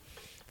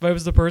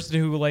the person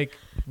who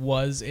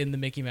was in the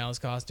Mickey Mouse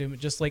costume,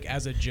 just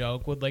as a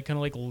joke, would kind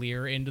of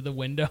leer into the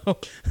window.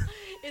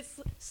 It's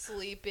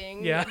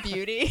Sleeping Yeah.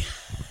 Beauty.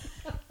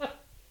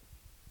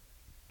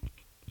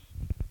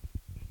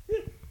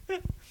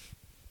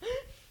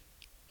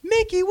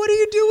 Mickey, what are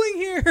you doing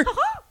here?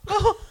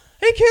 Oh,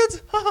 hey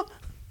kids.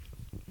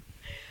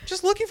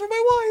 Just looking for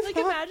my wife.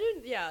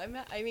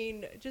 Imagine, I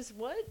mean, just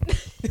what?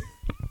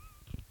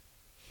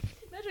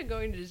 Imagine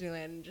going to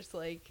Disneyland and just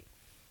yeah,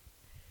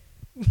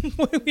 stay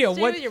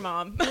what? with your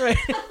mom. Right,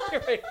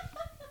 right.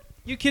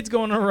 You kids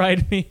go on a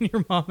ride, me and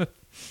your mom have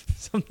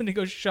something to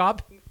go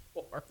shopping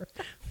for.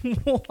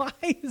 Why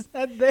is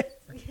that there?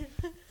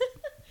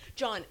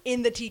 John,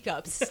 in the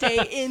teacups. Stay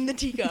in the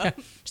teacup.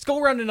 Just go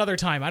around another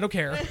time. I don't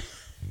care.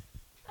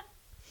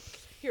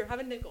 Here, have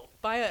a nickel.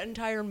 Buy an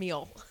entire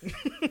meal.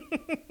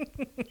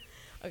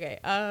 Okay.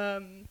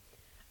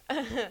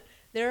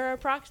 There are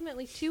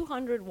approximately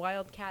 200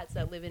 wild cats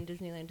that live in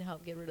Disneyland to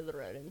help get rid of the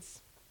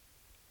rodents.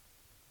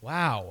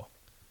 Wow.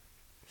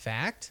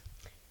 Fact?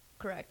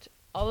 Correct.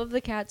 All of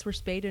the cats were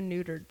spayed and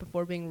neutered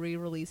before being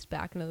re-released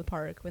back into the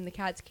park. When the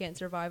cats can't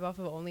survive off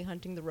of only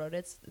hunting the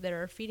rodents,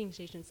 there are feeding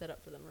stations set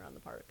up for them around the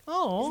park.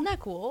 Oh. Isn't that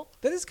cool?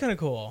 That is kind of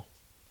cool.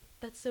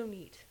 That's so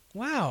neat.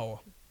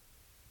 Wow.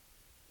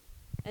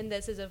 And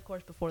this is, of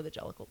course, before the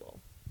Jellicle Bowl.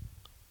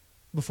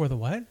 Before the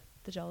what?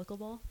 The Jellicle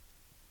Bowl?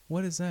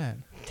 What is that?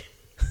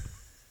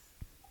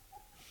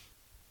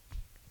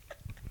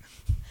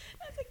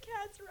 That's a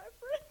cat's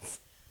reference.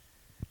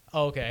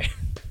 Okay.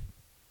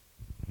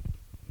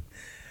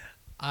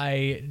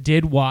 I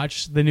did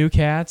watch the new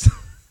Cats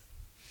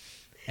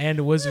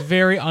and was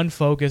very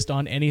unfocused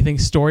on anything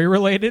story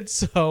related,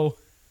 so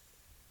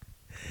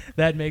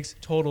that makes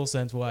total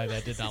sense why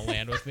that did not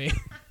land with me.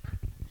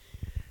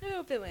 I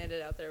hope it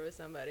landed out there with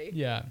somebody.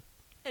 Yeah.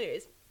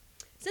 Anyways,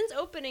 since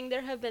opening,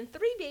 there have been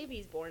 3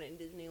 babies born in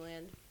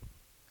Disneyland.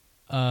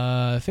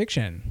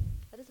 Fiction.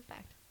 That is a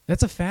fact.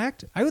 That's a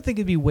fact? I would think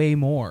it'd be way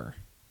more.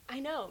 I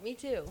know, me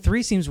too.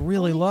 3 seems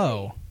really Only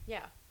low. 3.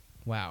 Yeah.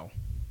 Wow.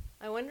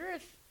 I wonder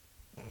if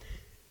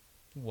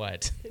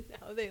What?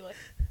 now they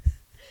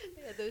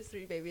had those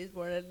 3 babies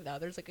born and now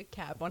there's a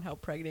cap on how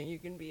pregnant you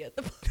can be at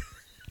the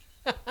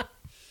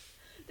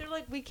They're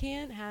like, we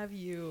can't have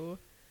you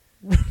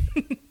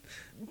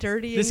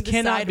dirtying This the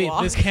cannot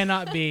sidewalk. be. This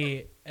cannot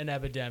be an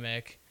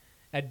epidemic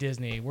at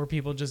Disney where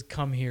people just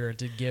come here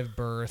to give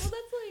birth. Well,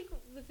 that's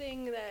like the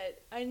thing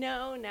that I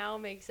know now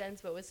makes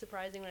sense, but was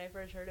surprising when I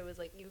first heard it was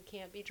like you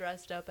can't be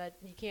dressed up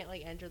you can't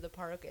enter the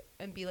park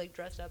and be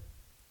dressed up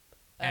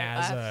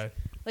As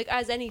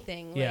as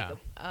anything, Yeah.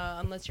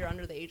 unless you're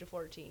under the age of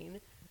 14.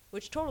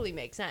 which totally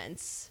makes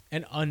sense.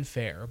 And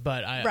unfair,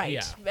 but Right.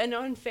 yeah. And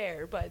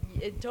unfair, but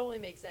it totally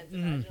makes sense.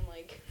 Imagine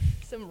like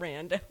some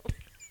rando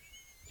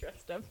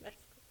dressed up as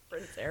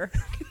Prince Eric.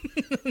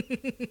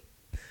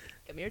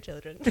 Come here,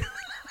 children.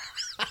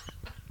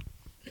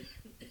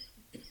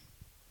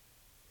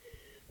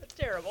 That's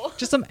terrible.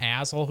 Just some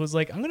asshole who's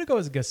like, I'm gonna go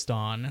as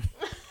Gaston.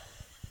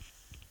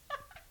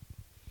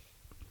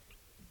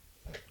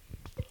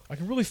 I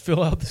can really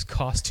fill out this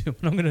costume,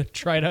 and I'm gonna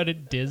try it out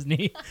at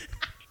Disney.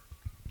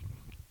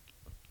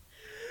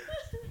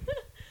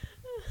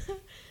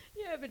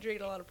 Yeah, I've been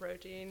drinking a lot of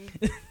protein.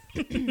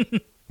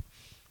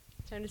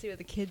 Time to see what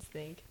the kids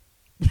think.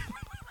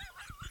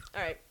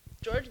 All right.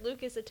 George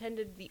Lucas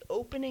attended the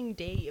opening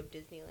day of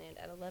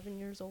Disneyland at 11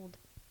 years old.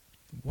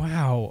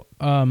 Wow.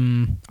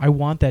 I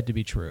want that to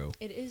be true.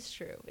 It is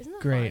true. Isn't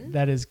that Great. fun?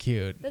 That is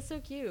cute. That's so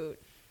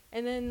cute.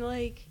 And then,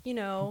 like, you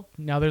know,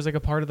 Now there's like a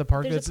part of the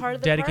park there's that's a part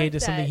of the dedicated park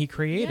to something that- he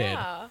created.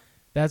 Yeah.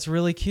 That's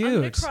really cute. I'm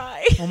gonna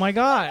cry. Oh my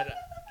god.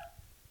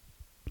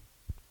 Isn't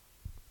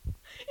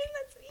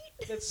that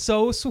sweet? That's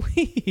so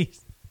sweet.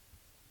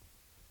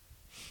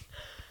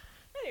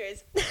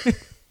 Anyways.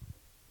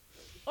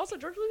 Also,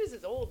 George Lucas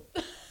is old.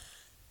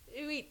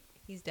 Wait,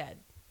 he's dead.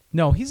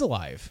 No, he's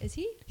alive. Is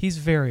he? He's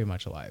very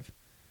much alive.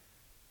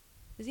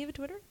 Does he have a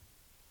Twitter?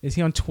 Is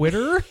he on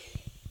Twitter?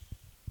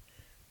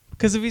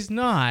 Because if he's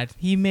not,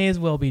 he may as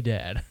well be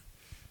dead.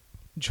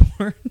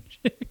 George,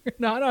 if you're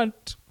not on...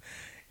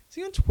 Is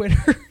he on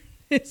Twitter?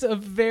 It's a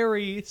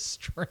very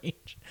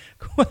strange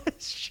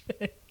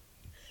question.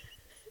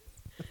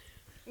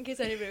 In case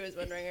anybody was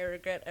wondering, I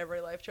regret every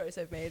life choice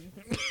I've made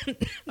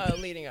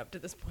leading up to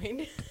this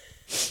point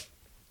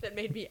that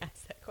made me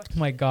ask that Oh question.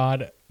 my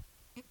god.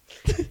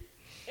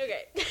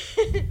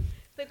 Okay.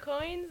 The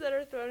coins that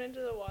are thrown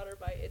into the water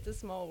by It's a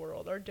Small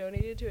World are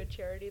donated to a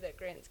charity that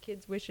grants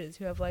kids wishes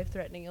who have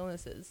life-threatening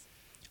illnesses.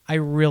 I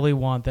really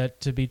want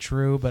that to be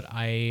true, but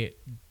I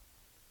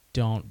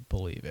don't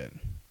believe it.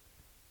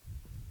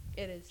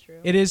 It is true.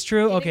 It is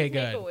true? You Okay,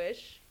 can Make a good.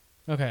 wish.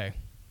 Okay.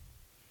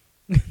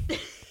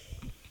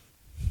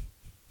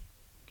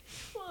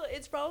 Well,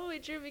 it's probably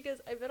true because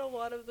I bet a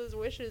lot of those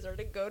wishes are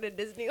to go to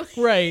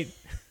Disneyland. Right.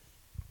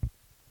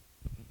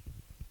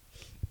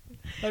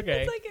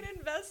 Okay. It's like an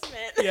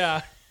investment.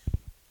 Yeah.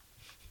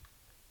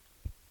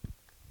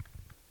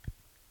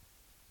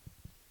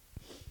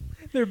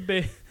 They're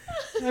big.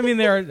 I mean,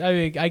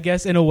 I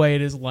guess in a way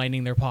it is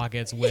lining their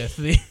pockets with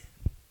the.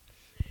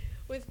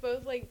 With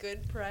both like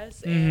good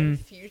press and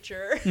Mhm.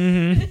 future.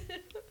 Mhm.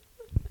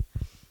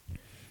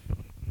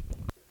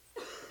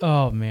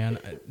 Oh man!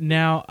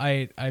 Now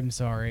I'm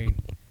sorry.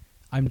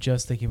 I'm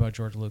just thinking about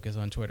George Lucas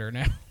on Twitter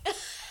now.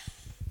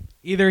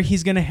 Either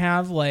he's gonna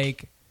have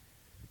like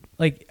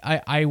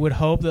I would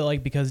hope that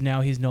like because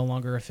now he's no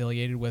longer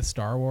affiliated with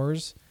Star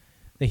Wars,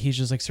 that he's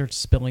just like starts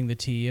spilling the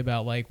tea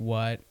about like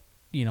what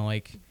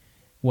like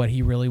what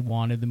he really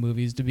wanted the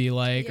movies to be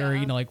like, or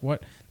Yeah. like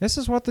what this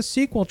is what the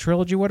sequel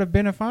trilogy would have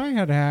been if I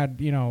had had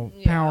Yeah.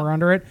 power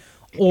under it,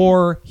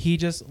 or he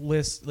just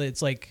lists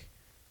it's like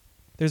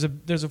there's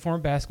a former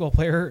basketball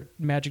player,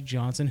 Magic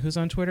Johnson, who's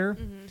on Twitter.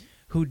 Mm-hmm.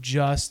 Who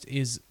just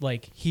is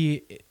like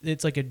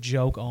it's like a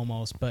joke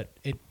almost, but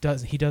he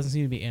doesn't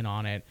seem to be in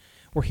on it,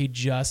 where he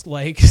just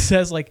like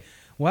says like,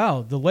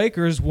 wow, the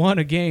Lakers won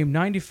a game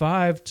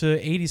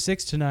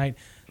 95-86 tonight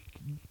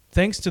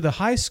thanks to the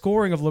high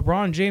scoring of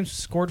LeBron James, who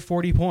scored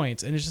 40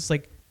 points. And it's just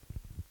like,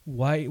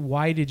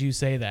 why did you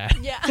say that?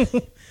 Yeah.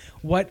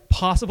 What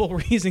possible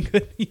reason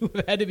could you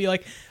have had to be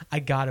like, I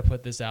gotta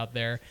put this out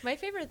there? My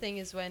favorite thing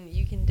is when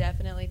you can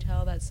definitely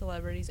tell that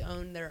celebrities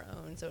own their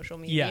own social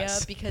media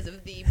Yes. because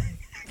of the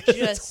It's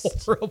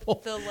just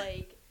horrible. the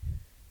like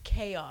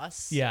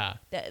chaos. Yeah.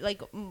 That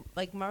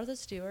like Martha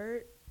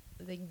Stewart,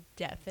 like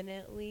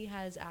definitely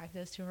has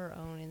access to her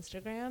own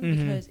Instagram Mhm.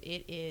 because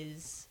it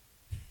is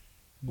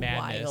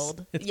Madness.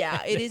 wild. It's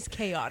Yeah, it is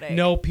chaotic.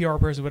 No PR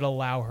person would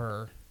allow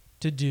her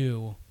to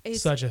do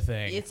such a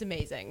thing. It's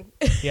amazing.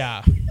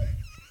 Yeah.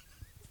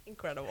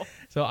 Incredible.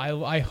 So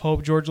I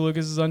hope George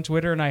Lucas is on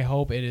Twitter, and I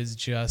hope it is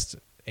just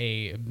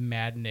a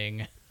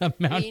maddening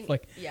amount of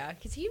like. Yeah,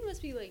 because he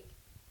must be like,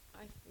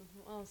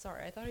 oh,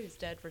 sorry, I thought he was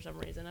dead for some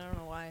reason. I don't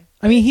know why.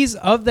 I mean, he's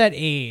of that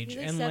age, He's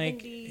like and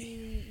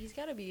 70. He's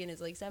got to be in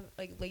his like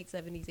late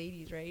 70s,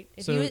 80s, right?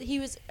 If So- he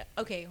was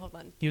okay. Hold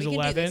on. He was We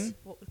can do 11? this.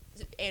 Well,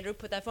 Andrew,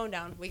 put that phone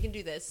down. We can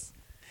do this.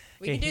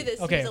 We Okay, can do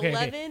this. okay, he was okay,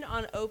 11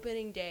 on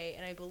opening day,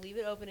 and I believe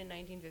it opened in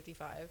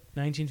 1955.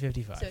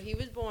 1955 So he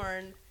was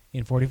born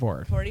in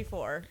 44,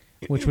 44.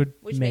 which would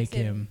Which make makes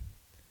him- him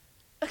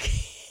Okay.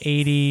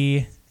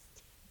 80,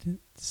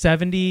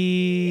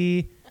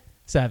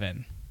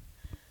 77.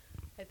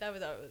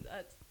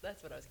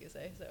 That's what I was gonna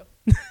say. So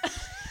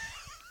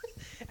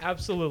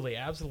Absolutely.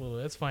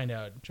 Let's find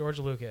out. George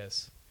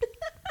Lucas,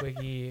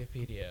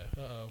 Wikipedia.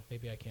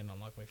 Maybe I can't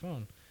unlock my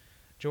phone.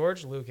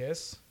 George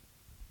Lucas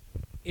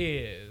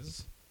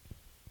is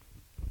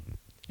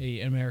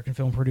an American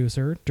film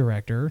producer,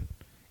 director,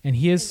 and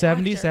he is An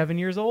 77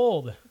 years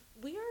old.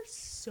 we are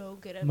so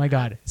good at Oh my math.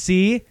 God.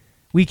 See,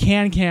 We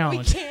can count.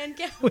 We can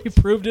count. We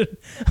proved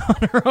it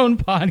on our own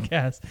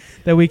podcast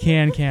that we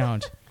can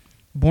count.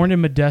 Born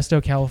in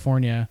Modesto,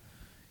 California.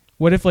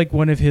 What if like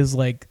one of his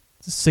like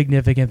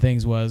significant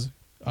things was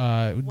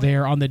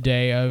there on the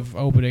day of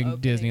opening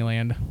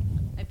Disneyland?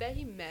 I bet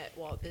he met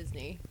Walt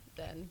Disney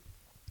then.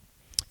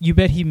 You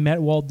bet he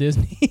met Walt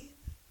Disney?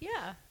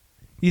 Yeah.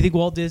 You think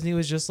Walt Disney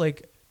was just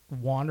like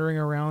wandering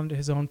around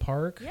his own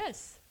park?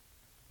 Yes.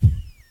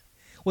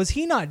 Was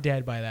he not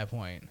dead by that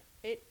point?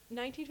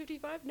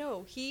 1955?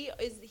 No, he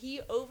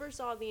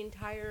oversaw the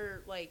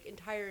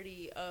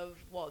entirety of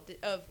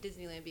of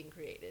Disneyland being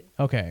created.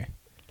 Okay.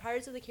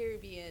 Pirates of the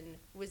Caribbean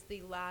was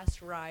the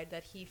last ride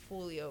that he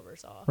fully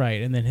oversaw.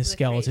 Right, and then his The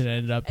skeleton creation.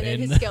 ended up And then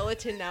in his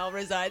skeleton now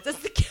resides as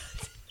the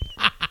skeleton.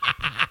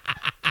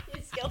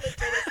 His skeleton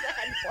is the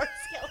head for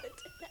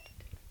skeleton.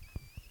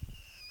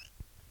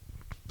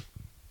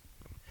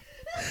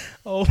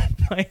 Oh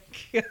my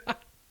god.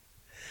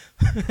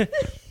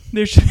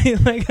 There should be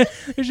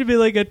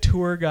like a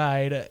tour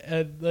guide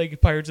at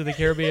like Pirates of the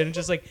Caribbean, and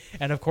just like,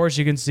 and of course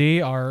you can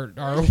see our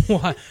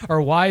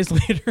wise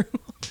leader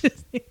Walt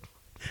Disney.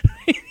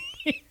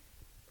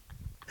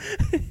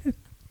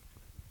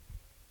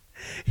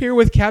 Here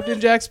with Captain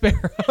Jack Sparrow.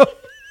 They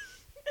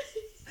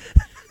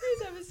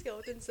just have a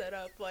skeleton set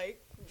up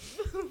like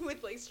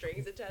with like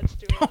strings attached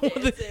to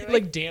it, dancing,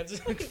 like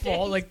dances, like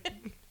fall, like.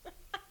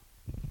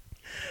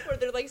 Or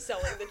they're like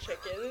selling the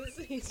chickens.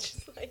 He's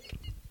just like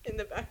in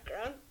the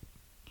background,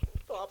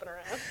 flopping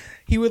around.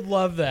 He would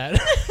love that.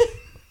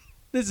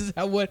 This is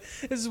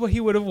what he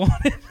would have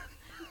wanted.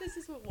 This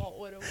is what Walt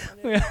would have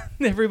wanted.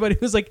 Yeah, everybody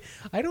was like,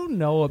 I don't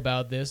know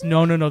about this.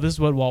 No, this is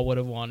what Walt would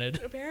have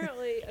wanted.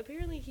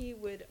 Apparently he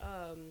would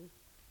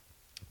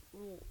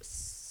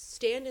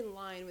stand in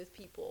line with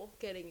people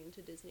getting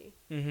into Disney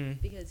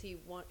because he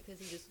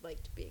just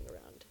liked being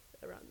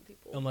around the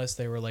people. Unless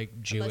they were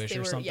like Jewish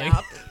or something.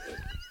 Yeah.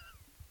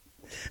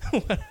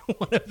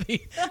 One of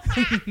the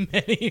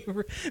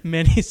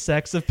many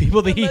sects of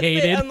people that he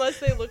hated. Unless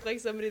they looked like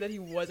somebody that he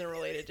wasn't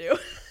related to.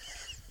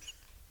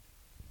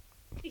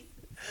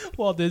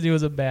 Walt Disney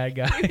was a bad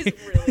guy. He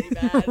was really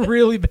bad.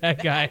 Really bad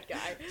guy. Bad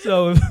guy.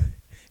 So if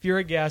you're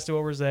aghast at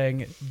what we're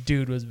saying,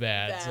 dude was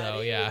bad.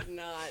 So He yeah. was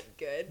not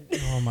good.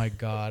 Oh my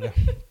god.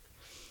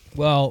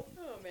 Well,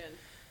 Oh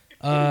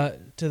man.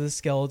 to the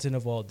skeleton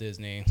of Walt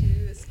Disney. To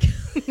this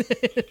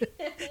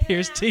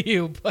Here's to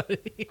you,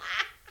 buddy.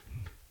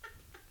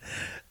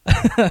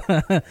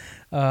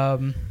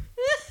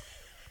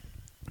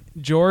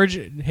 George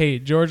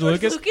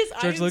Lucas.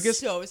 I am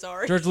so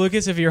sorry. George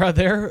Lucas, if you're out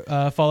there,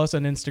 follow us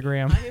on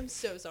Instagram I am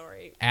so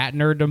sorry. at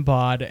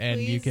NerddomPod, and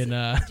Please you can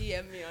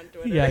DM me on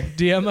Twitter. yeah,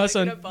 DM us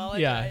I can on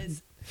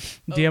apologize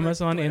DM over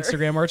us on Twitter.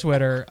 Instagram or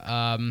Twitter.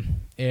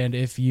 And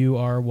if you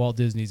are Walt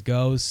Disney's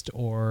ghost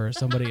or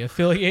somebody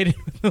affiliated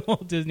with the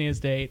Walt Disney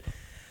estate,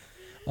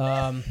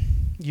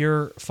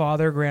 your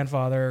father,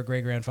 grandfather, or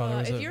great grandfather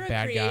was if a you're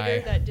bad a creator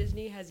guy. that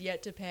Disney has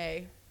yet to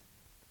pay,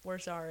 we're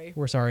sorry.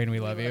 We're sorry and we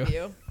love you.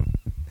 you.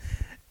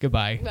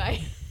 Goodbye.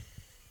 Bye.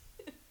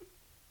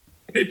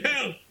 Hey,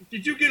 pal,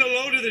 did you get a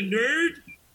load of the nerd?